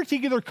this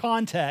particular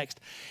context,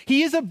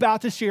 he is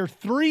about to share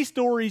 3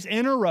 stories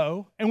in a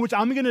row, in which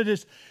I'm going to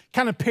just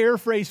kind of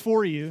paraphrase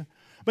for you.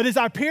 But as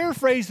I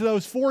paraphrase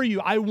those for you,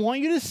 I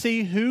want you to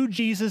see who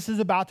Jesus is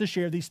about to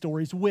share these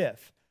stories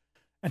with.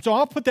 And so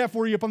I'll put that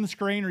for you up on the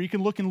screen, or you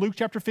can look in Luke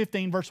chapter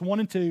 15, verse 1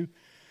 and 2.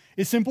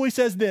 It simply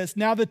says this: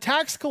 now the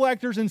tax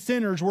collectors and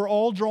sinners were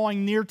all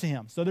drawing near to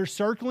him. So they're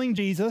circling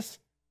Jesus.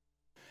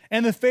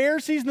 And the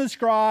Pharisees and the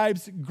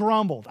scribes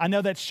grumbled. I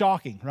know that's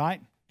shocking,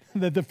 right?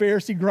 That the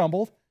Pharisee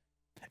grumbled.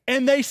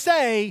 And they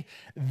say,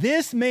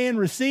 this man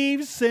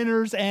receives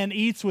sinners and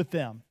eats with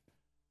them.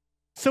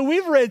 So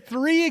we've read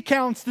 3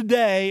 accounts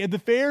today of the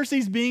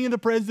Pharisees being in the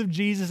presence of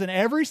Jesus, and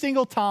every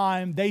single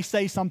time they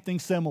say something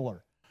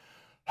similar.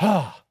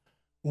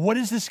 What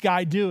is this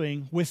guy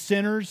doing with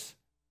sinners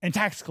and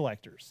tax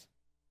collectors?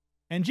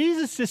 And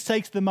Jesus just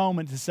takes the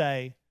moment to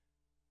say,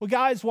 well,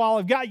 guys, while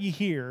I've got you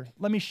here,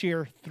 let me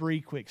share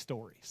 3 quick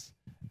stories.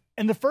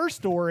 And the first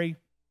story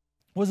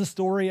was a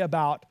story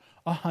about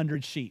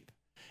 100 sheep.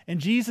 And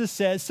Jesus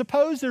says,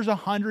 suppose there's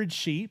 100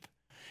 sheep,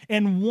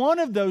 and one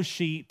of those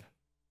sheep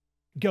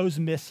goes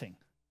missing.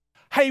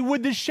 Hey,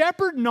 would the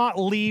shepherd not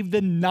leave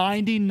the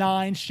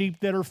 99 sheep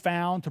that are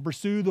found to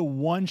pursue the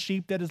one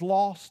sheep that is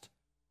lost?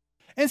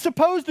 And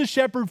suppose the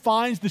shepherd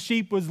finds the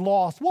sheep was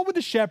lost. What would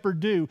the shepherd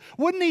do?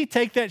 Wouldn't he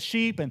take that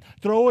sheep and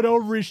throw it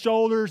over his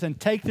shoulders and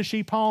take the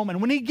sheep home?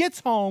 And when he gets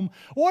home,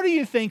 what do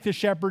you think the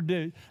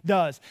shepherd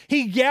does?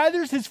 He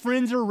gathers his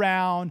friends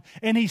around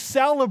and he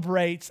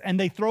celebrates, and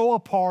they throw a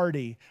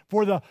party,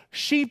 for the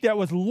sheep that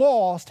was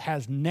lost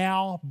has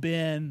now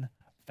been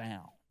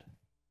found.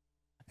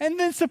 And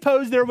then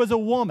suppose there was a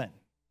woman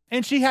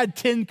and she had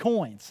 10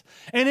 coins.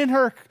 And in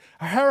her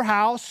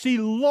house, she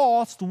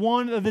lost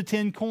one of the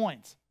 10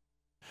 coins.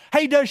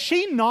 Hey, does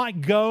she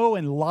not go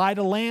and light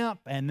a lamp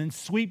and then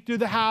sweep through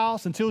the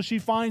house until she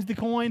finds the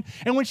coin?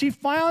 And when she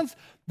finds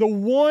the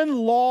one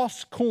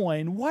lost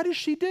coin, what does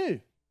she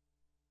do?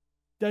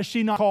 Does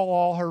she not call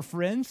all her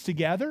friends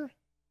together?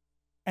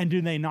 And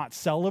do they not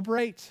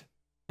celebrate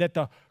that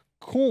the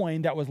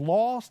coin that was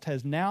lost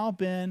has now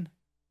been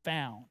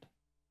found?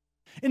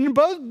 And in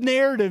both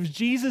narratives,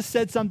 Jesus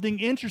said something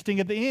interesting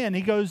at the end.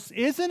 He goes,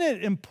 isn't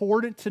it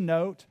important to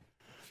note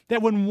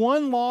that when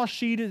one lost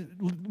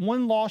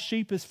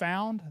sheep is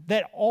found,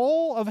 that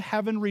all of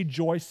heaven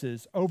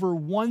rejoices over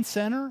one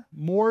sinner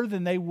more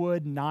than they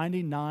would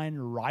 99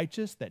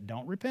 righteous that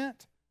don't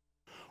repent?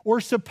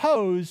 Or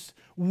suppose,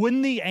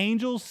 wouldn't the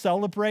angels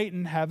celebrate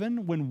in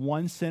heaven when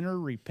one sinner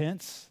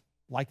repents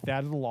like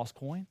that of the lost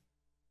coin?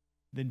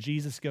 Then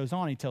Jesus goes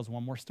on, he tells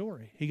one more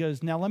story. He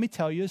goes, now let me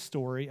tell you a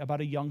story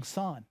about a young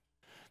son.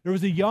 There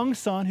was a young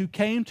son who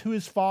came to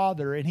his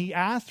father, and he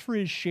asked for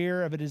his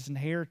share of his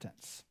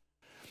inheritance.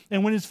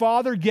 And when his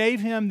father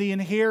gave him the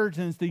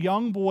inheritance, the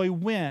young boy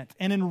went,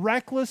 and in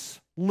reckless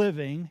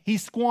living, he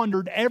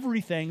squandered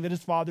everything that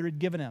his father had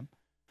given him.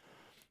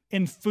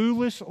 In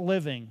foolish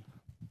living,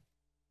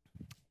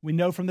 we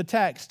know from the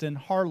text, and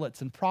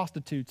harlots and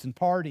prostitutes and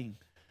partying.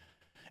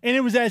 And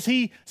it was as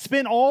he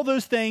spent all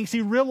those things,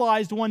 he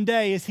realized one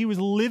day as he was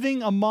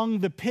living among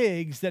the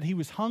pigs that he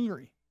was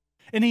hungry.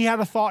 And he had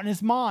a thought in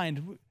his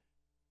mind,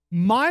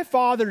 my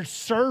father's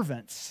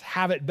servants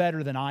have it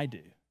better than I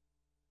do.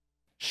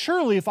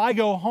 Surely if I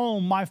go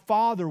home, my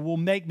father will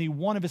make me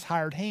one of his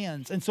hired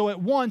hands. And so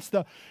at once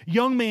the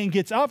young man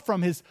gets up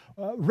from his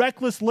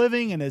reckless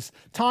living and his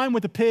time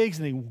with the pigs,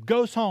 and he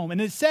goes home.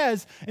 And it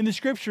says in the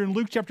scripture in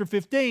Luke chapter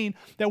 15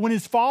 that when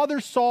his father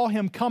saw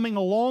him coming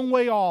a long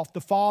way off, the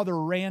father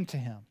ran to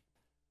him.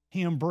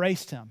 He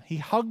embraced him. He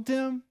hugged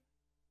him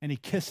and he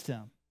kissed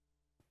him.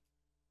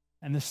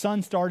 And the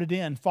son started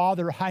in,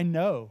 Father, I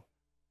know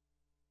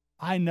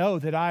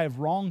that I have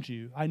wronged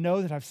you. I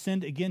know that I've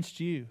sinned against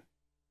you.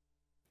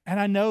 And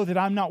I know that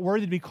I'm not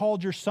worthy to be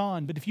called your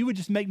son, but if you would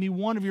just make me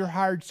one of your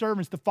hired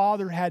servants, the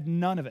father had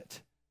none of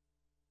it.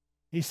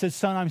 He said,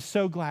 son, I'm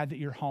so glad that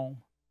you're home.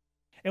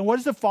 And what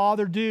does the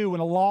father do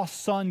when a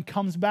lost son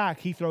comes back?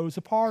 He throws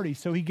a party.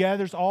 So he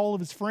gathers all of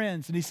his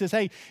friends and he says,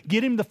 hey,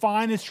 get him the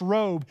finest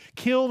robe,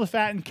 kill the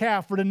fattened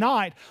calf, for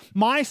tonight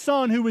my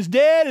son who was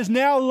dead is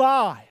now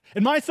alive,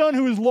 and my son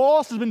who was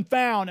lost has been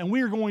found, and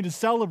we are going to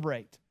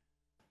celebrate.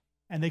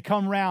 And they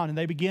come round and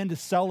they begin to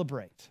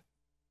celebrate.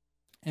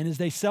 And as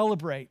they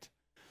celebrate,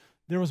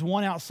 there was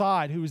one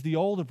outside who was the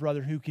older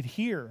brother who could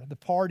hear the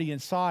party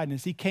inside. And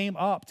as he came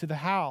up to the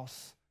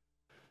house,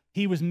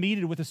 he was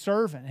meted with a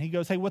servant. And he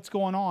goes, hey, what's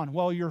going on?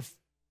 Well, your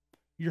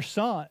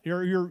son,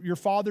 your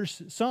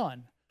father's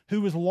son,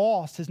 who was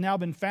lost, has now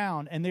been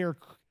found, and they're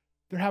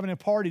having a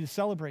party to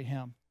celebrate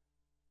him.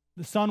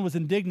 The son was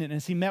indignant. And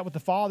as he met with the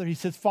father, he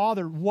says,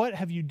 Father, what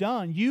have you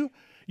done? You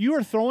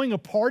are throwing a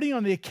party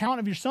on the account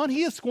of your son.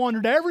 He has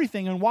squandered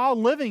everything in wild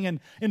living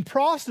and in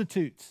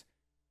prostitutes.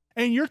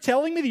 And you're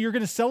telling me that you're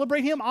going to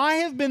celebrate him? I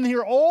have been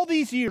here all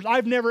these years.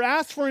 I've never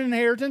asked for an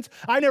inheritance.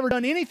 I've never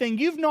done anything.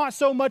 You've not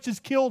so much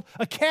as killed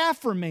a calf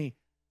for me.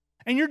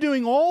 And you're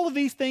doing all of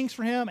these things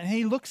for him. And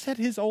he looks at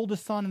his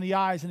oldest son in the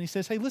eyes and he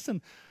says, hey,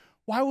 listen,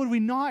 why would we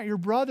not? Your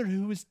brother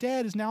who was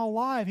dead is now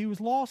alive. He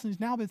was lost and he's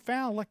now been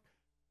found.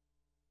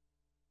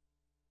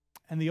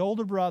 And the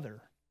older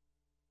brother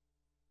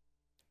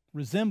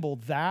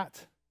resembled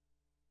that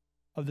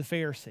of the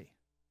Pharisee.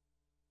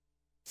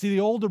 See,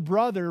 the older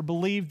brother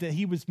believed that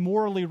he was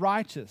morally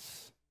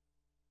righteous,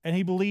 and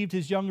he believed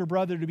his younger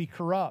brother to be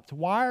corrupt.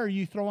 Why are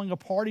you throwing a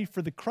party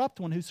for the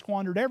corrupt one who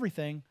squandered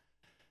everything?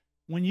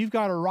 when you've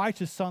got a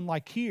righteous son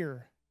like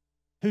here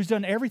who's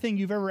done everything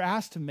you've ever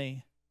asked of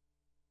me,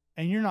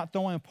 and you're not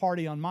throwing a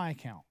party on my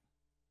account?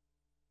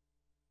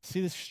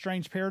 See this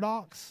strange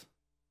paradox?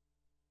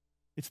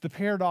 It's the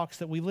paradox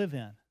that we live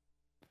in.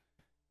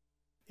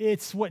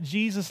 It's what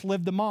Jesus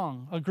lived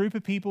among, a group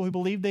of people who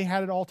believed they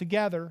had it all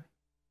together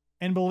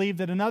and believed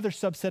that another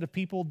subset of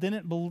people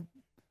didn't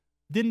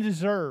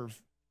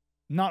deserve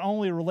not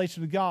only a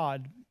relationship with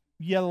God,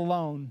 yet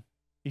alone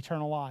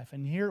eternal life.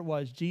 And here it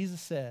was, Jesus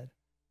said,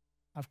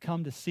 I've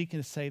come to seek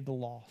and to save the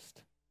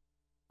lost.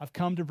 I've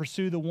come to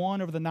pursue the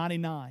one over the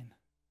 99.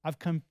 I've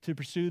come to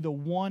pursue the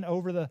one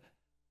over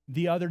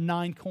the other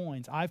 9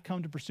 coins. I've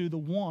come to pursue the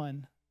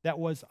one that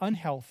was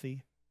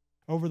unhealthy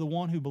over the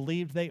one who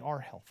believed they are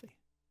healthy.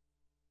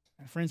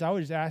 And friends, I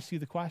would just ask you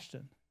the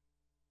question.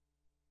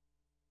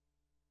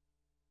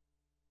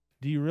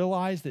 Do you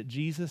realize that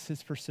Jesus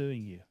is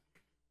pursuing you?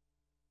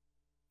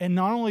 And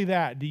not only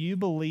that, do you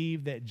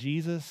believe that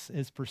Jesus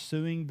is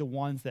pursuing the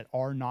ones that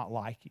are not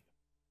like you?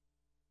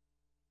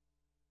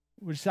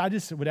 Which I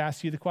just would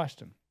ask you the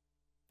question.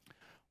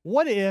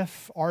 What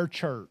if our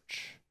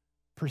church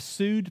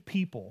pursued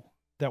people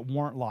that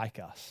weren't like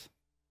us?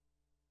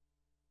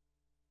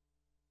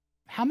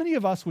 How many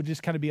of us would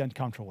just kind of be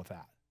uncomfortable with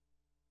that?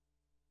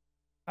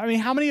 I mean,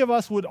 how many of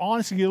us would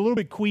honestly get a little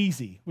bit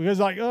queasy?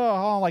 Because I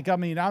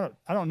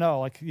don't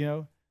know,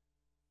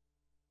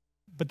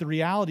 But the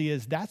reality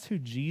is that's who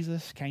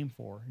Jesus came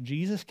for.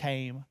 Jesus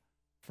came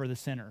for the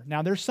sinner.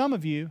 Now, there's some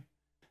of you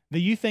that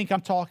you think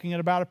I'm talking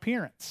about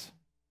appearance.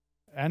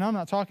 And I'm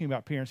not talking about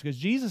appearance because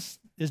Jesus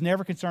is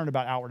never concerned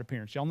about outward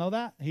appearance. Y'all know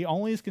that? He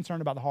only is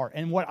concerned about the heart.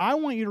 And what I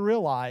want you to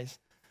realize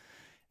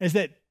is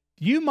that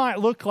you might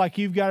look like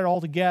you've got it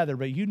all together,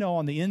 but you know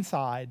on the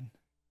inside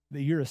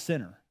that you're a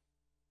sinner.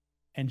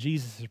 And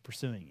Jesus is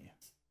pursuing you.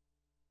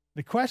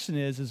 The question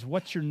is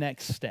what's your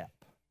next step?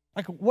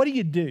 Like, what do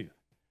you do?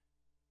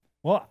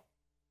 Well,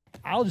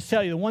 I'll just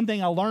tell you, the one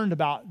thing I learned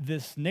about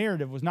this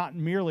narrative was not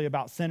merely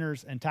about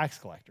sinners and tax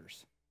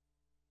collectors.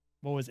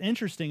 What was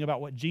interesting about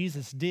what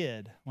Jesus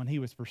did when he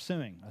was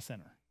pursuing a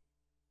sinner.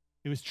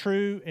 It was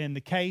true in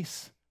the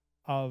case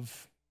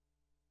of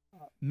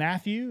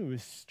Matthew. It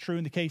was true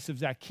in the case of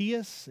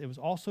Zacchaeus. It was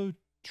also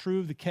true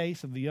of the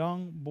case of the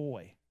young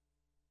boy.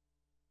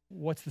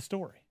 What's the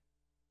story?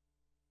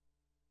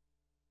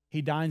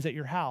 He dines at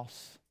your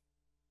house,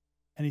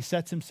 and he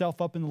sets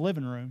himself up in the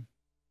living room.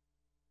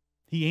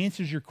 He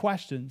answers your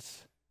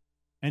questions,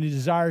 and he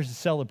desires to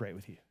celebrate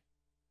with you.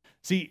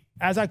 See,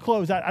 as I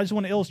close, I just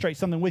want to illustrate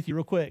something with you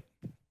real quick.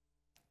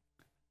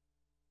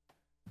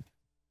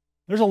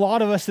 There's a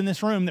lot of us in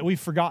this room that we've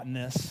forgotten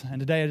this, and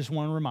today I just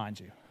want to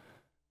remind you.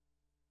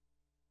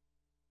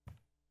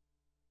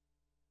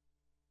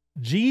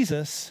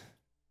 Jesus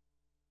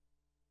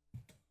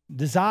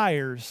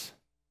desires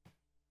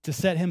to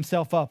set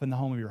himself up in the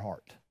home of your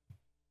heart.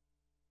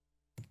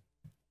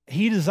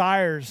 He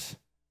desires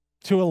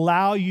to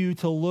allow you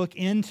to look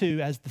into,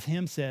 as the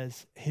hymn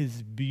says,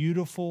 his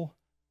beautiful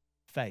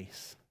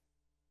face.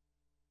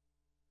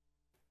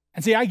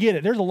 And see, I get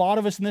it. There's a lot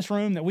of us in this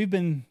room that we've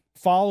been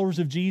followers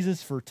of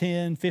Jesus for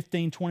 10,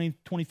 15, 20,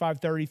 25,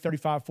 30,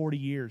 35, 40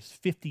 years,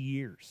 50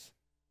 years.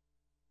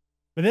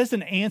 But this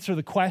doesn't answer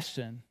the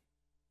question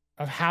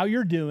of how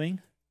you're doing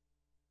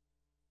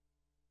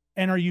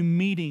and are you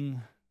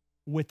meeting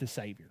with the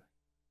Savior.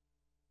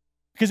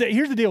 Because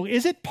here's the deal.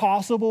 Is it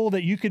possible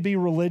that you could be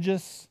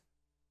religious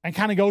and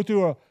kind of go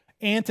through an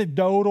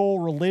anecdotal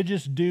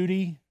religious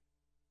duty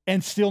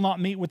and still not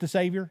meet with the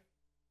Savior?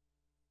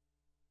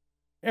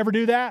 Ever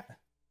do that?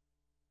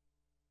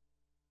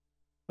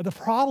 But the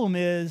problem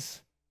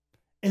is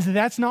that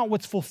that's not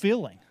what's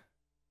fulfilling.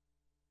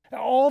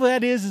 All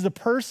that is a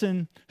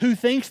person who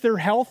thinks they're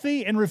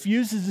healthy and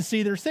refuses to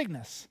see their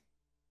sickness.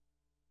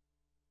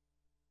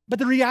 But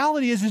the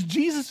reality is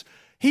Jesus,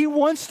 he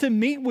wants to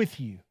meet with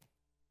you.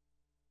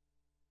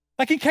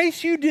 Like, in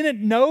case you didn't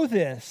know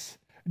this,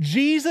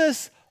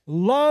 Jesus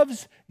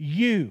loves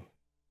you.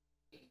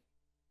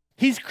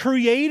 He's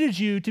created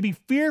you to be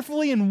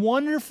fearfully and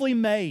wonderfully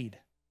made.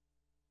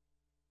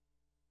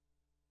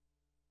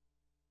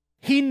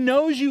 He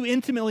knows you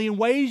intimately in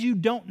ways you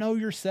don't know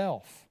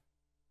yourself.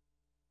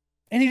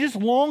 And he just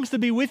longs to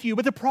be with you.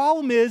 But the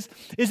problem is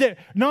that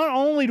not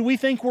only do we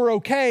think we're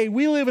okay,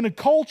 we live in a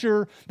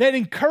culture that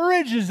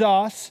encourages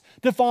us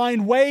to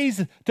find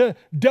ways to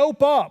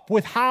dope up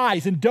with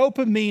highs and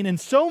dopamine and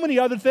so many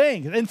other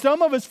things. And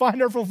some of us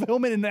find our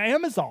fulfillment in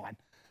Amazon.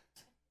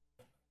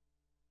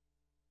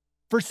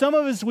 For some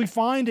of us, we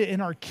find it in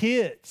our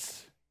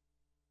kids.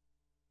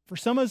 For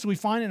some of us, we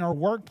find it in our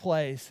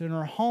workplace, in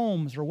our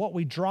homes, or what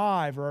we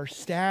drive, or our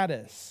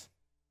status.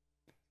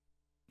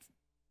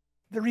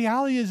 The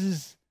reality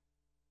is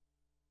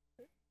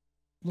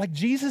like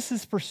Jesus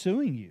is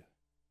pursuing you.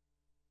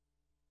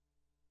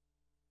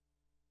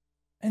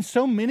 And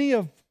so many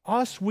of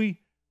us, we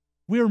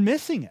are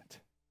missing it.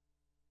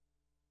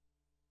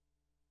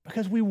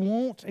 Because we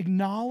won't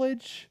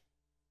acknowledge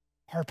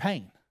our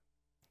pain.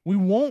 We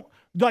won't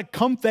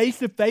come face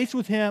to face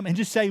with him and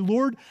just say,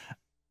 Lord,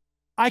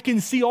 I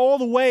can see all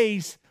the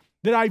ways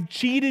that I've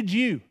cheated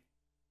you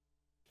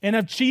and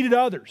I've cheated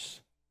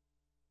others.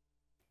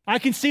 I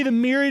can see the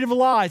myriad of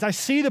lies. I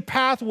see the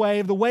pathway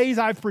of the ways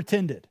I've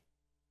pretended.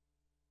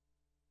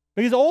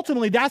 Because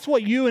ultimately, that's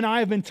what you and I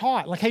have been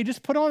taught. Like, hey,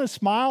 just put on a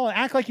smile and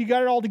act like you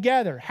got it all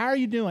together. How are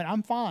you doing?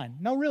 I'm fine.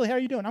 No, really, how are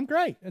you doing? I'm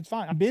great. It's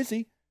fine. I'm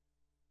busy.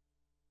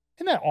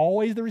 Isn't that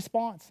always the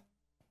response?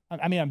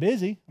 I mean, I'm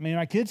busy. I mean,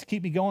 my kids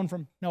keep me going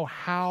from, no,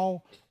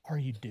 how are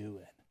you doing?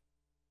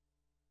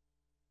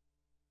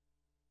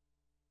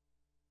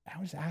 I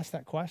always ask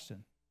that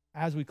question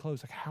as we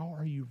close, like, how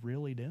are you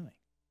really doing?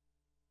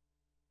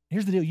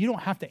 Here's the deal. You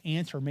don't have to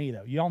answer me,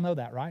 though. You all know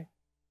that, right?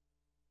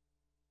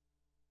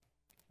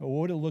 But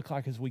what would it look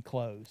like as we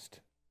closed?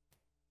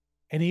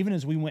 And even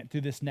as we went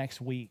through this next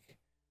week,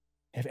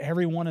 if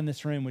everyone in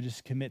this room would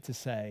just commit to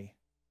say,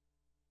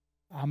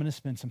 I'm going to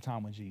spend some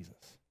time with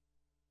Jesus.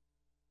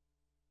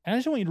 And I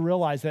just want you to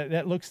realize that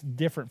that looks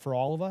different for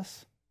all of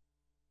us.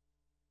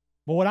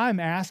 But what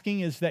I'm asking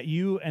is that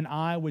you and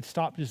I would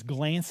stop just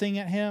glancing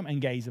at him and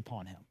gaze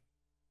upon him.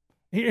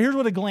 Here's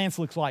what a glance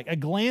looks like. A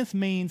glance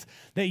means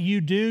that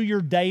you do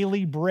your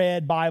daily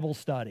bread Bible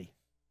study.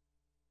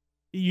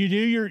 You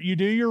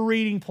do your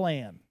reading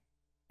plan.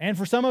 And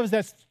for some of us,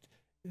 that's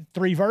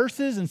 3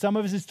 verses, and some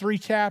of us, it's 3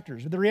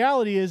 chapters. But the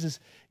reality is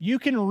you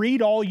can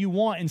read all you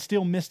want and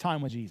still miss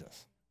time with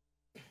Jesus.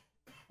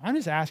 I'm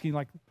just asking,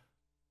 like,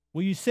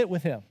 will you sit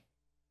with him?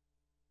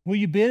 Will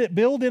you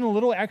build in a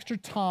little extra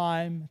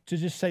time to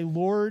just say,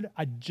 Lord,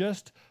 I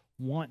just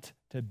want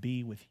to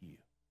be with you?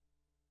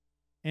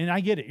 And I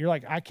get it. You're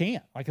like, I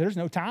can't. Like, there's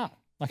no time.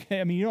 Like,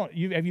 I mean,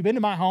 have you been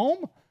to my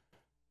home?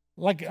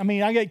 Like, I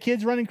mean, I got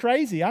kids running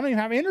crazy. I don't even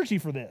have energy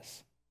for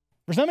this.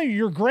 For some of you,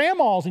 you're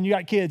grandmas and you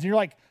got kids, and you're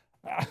like,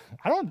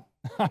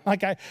 I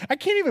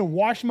can't even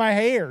wash my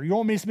hair. You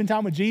want me to spend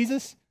time with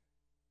Jesus?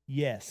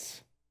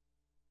 Yes.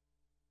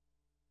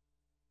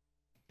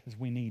 Because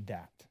we need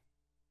that.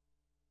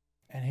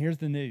 And here's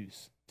the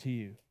news to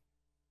you.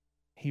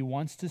 He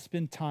wants to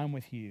spend time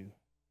with you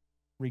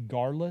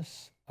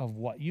regardless of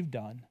what you've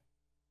done,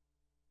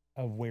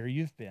 of where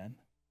you've been,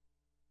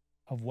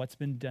 of what's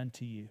been done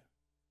to you.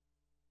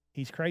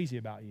 He's crazy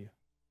about you.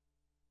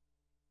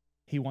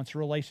 He wants a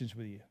relationship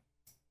with you.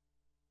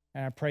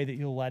 And I pray that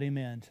you'll let him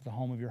into the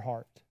home of your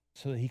heart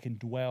so that he can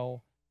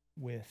dwell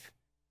with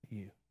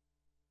you.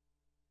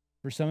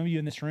 For some of you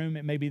in this room,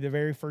 it may be the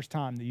very first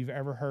time that you've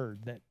ever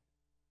heard that,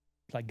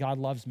 like, God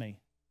loves me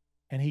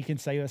and he can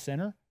save a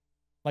sinner.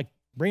 Like,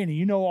 Brandon,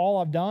 you know all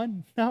I've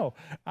done? No,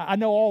 I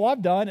know all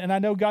I've done, and I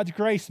know God's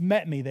grace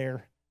met me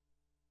there.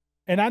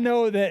 And I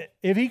know that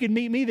if he can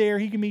meet me there,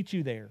 he can meet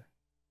you there.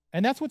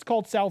 And that's what's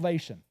called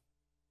salvation.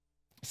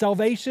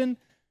 Salvation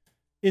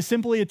is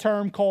simply a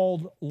term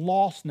called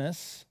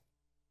lostness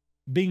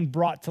being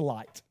brought to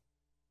light.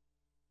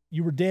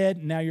 You were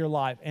dead, now you're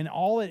alive. And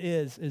all it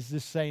is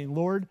just saying,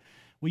 Lord,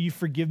 will you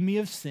forgive me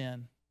of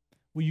sin?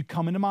 Will you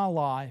come into my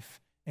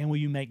life, and will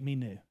you make me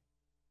new?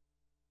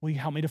 Will you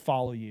help me to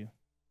follow you?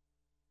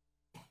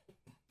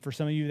 For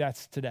some of you,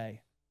 that's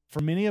today. For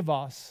many of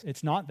us,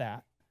 it's not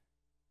that.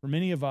 For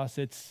many of us,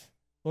 it's,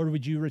 Lord,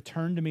 would you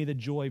return to me the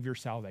joy of your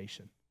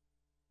salvation?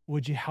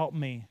 Would you help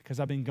me? Because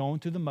I've been going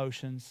through the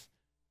motions.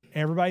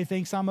 Everybody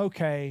thinks I'm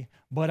okay,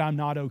 but I'm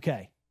not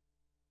okay.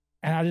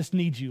 And I just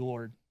need you,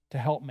 Lord, to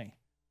help me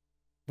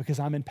because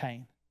I'm in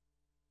pain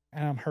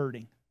and I'm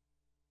hurting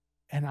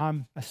and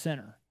I'm a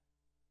sinner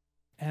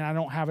and I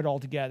don't have it all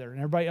together. And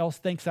everybody else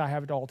thinks I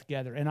have it all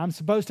together. And I'm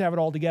supposed to have it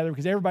all together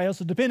because everybody else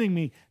is depending on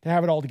me to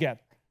have it all together.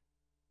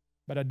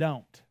 But I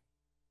don't.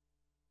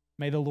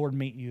 May the Lord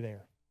meet you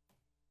there.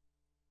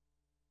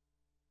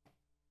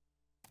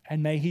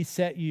 And may he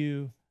set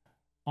you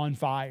on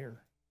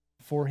fire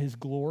for his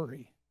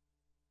glory.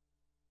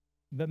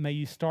 But may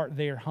you start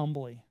there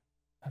humbly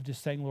of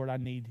just saying, Lord, I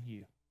need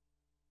you.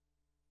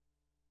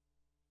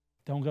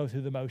 Don't go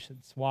through the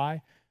motions.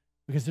 Why?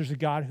 Because there's a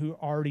God who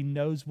already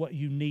knows what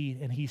you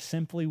need, and he's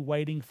simply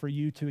waiting for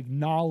you to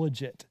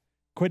acknowledge it.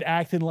 Quit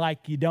acting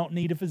like you don't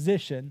need a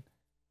physician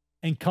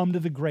and come to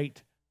the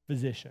great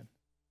physician.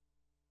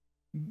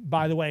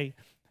 By the way,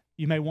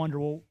 you may wonder,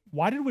 well,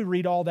 why did we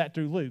read all that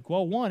through Luke?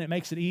 Well, one, it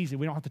makes it easy.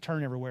 We don't have to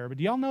turn everywhere. But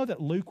do y'all know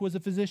that Luke was a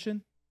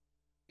physician?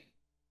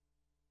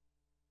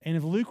 And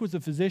if Luke was a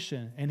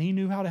physician and he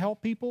knew how to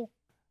help people,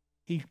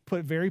 he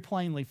put very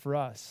plainly for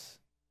us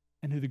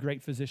and who the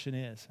great physician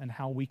is and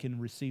how we can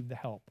receive the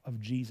help of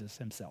Jesus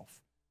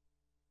himself.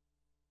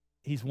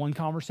 He's one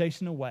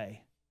conversation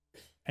away,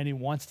 and he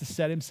wants to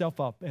set himself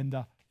up in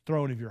the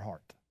throne of your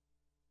heart.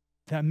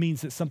 That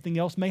means that something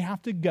else may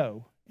have to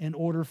go in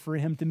order for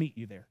him to meet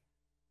you there.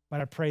 But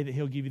I pray that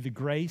he'll give you the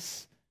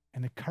grace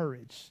and the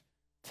courage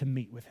to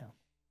meet with him.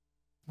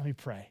 Let me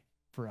pray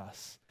for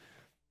us.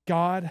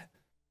 God,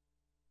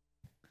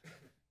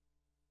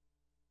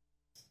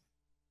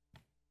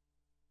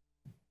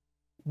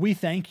 we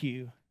thank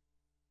you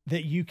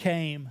that you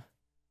came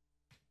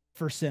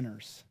for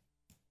sinners.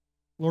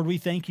 Lord, we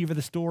thank you for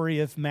the story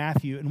of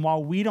Matthew. And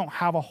while we don't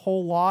have a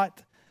whole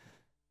lot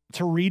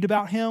to read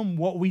about him,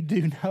 what we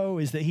do know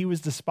is that he was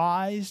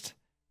despised,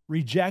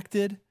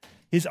 rejected,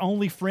 His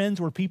only friends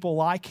were people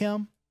like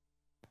him.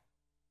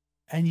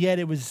 And yet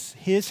it was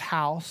his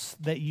house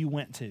that you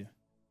went to.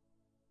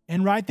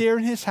 And right there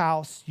in his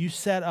house, you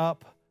set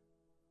up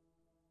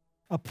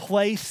a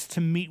place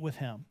to meet with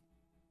him.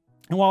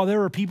 And while there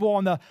were people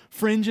on the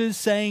fringes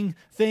saying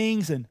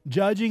things and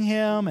judging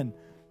him and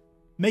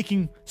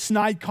making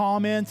snide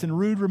comments and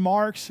rude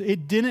remarks,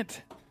 it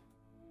didn't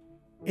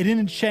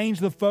change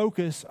the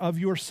focus of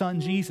your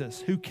son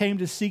Jesus, who came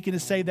to seek and to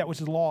save that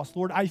which is lost.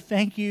 Lord, I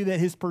thank you that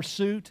his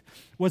pursuit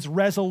was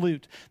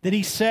resolute, that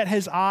he set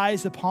his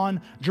eyes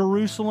upon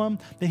Jerusalem,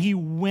 that he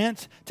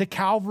went to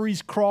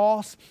Calvary's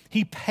cross.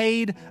 He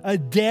paid a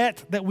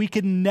debt that we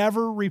could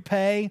never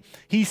repay.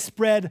 He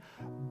spread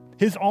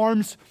his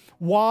arms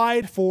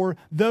wide for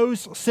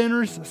those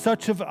sinners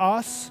such of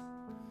us,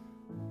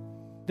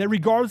 that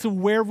regardless of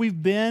where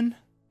we've been,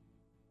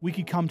 we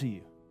could come to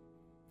you.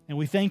 And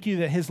we thank you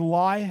that his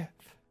life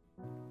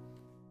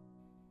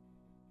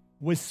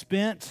was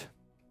spent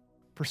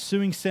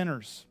pursuing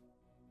sinners,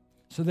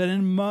 so that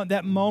in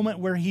that moment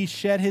where he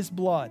shed his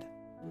blood,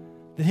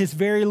 that his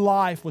very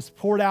life was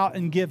poured out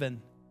and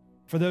given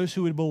for those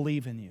who would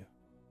believe in you.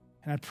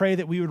 And I pray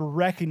that we would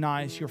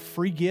recognize your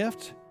free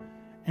gift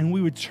and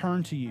we would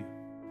turn to you.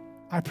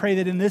 I pray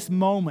that in this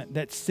moment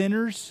that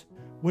sinners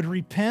would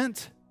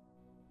repent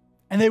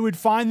and they would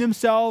find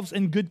themselves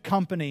in good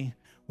company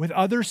with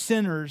other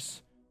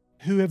sinners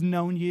who have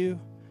known you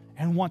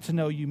and want to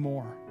know you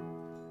more.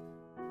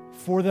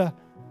 For the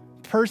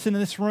person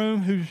in this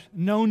room who's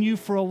known you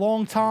for a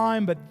long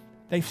time, but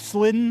they've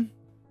slidden,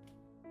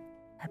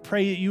 I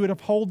pray that you would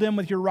uphold them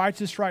with your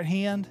righteous right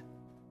hand.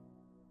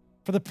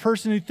 For the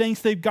person who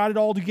thinks they've got it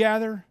all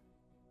together,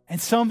 and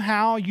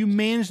somehow you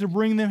managed to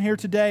bring them here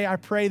today, I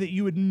pray that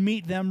you would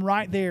meet them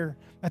right there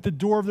at the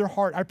door of their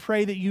heart. I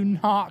pray that you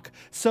knock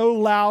so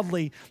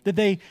loudly that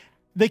they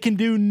can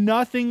do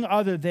nothing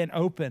other than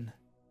open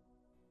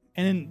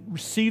and then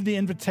receive the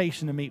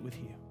invitation to meet with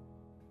you.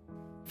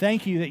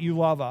 Thank you that you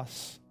love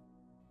us.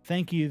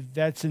 Thank you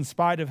that's in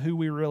spite of who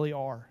we really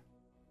are.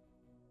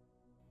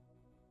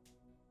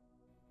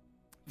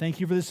 Thank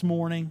you for this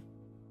morning.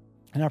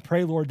 And I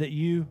pray, Lord, that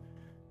you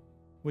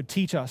would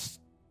teach us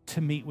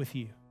to meet with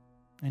you.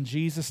 In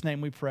Jesus'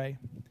 name we pray.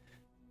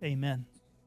 Amen.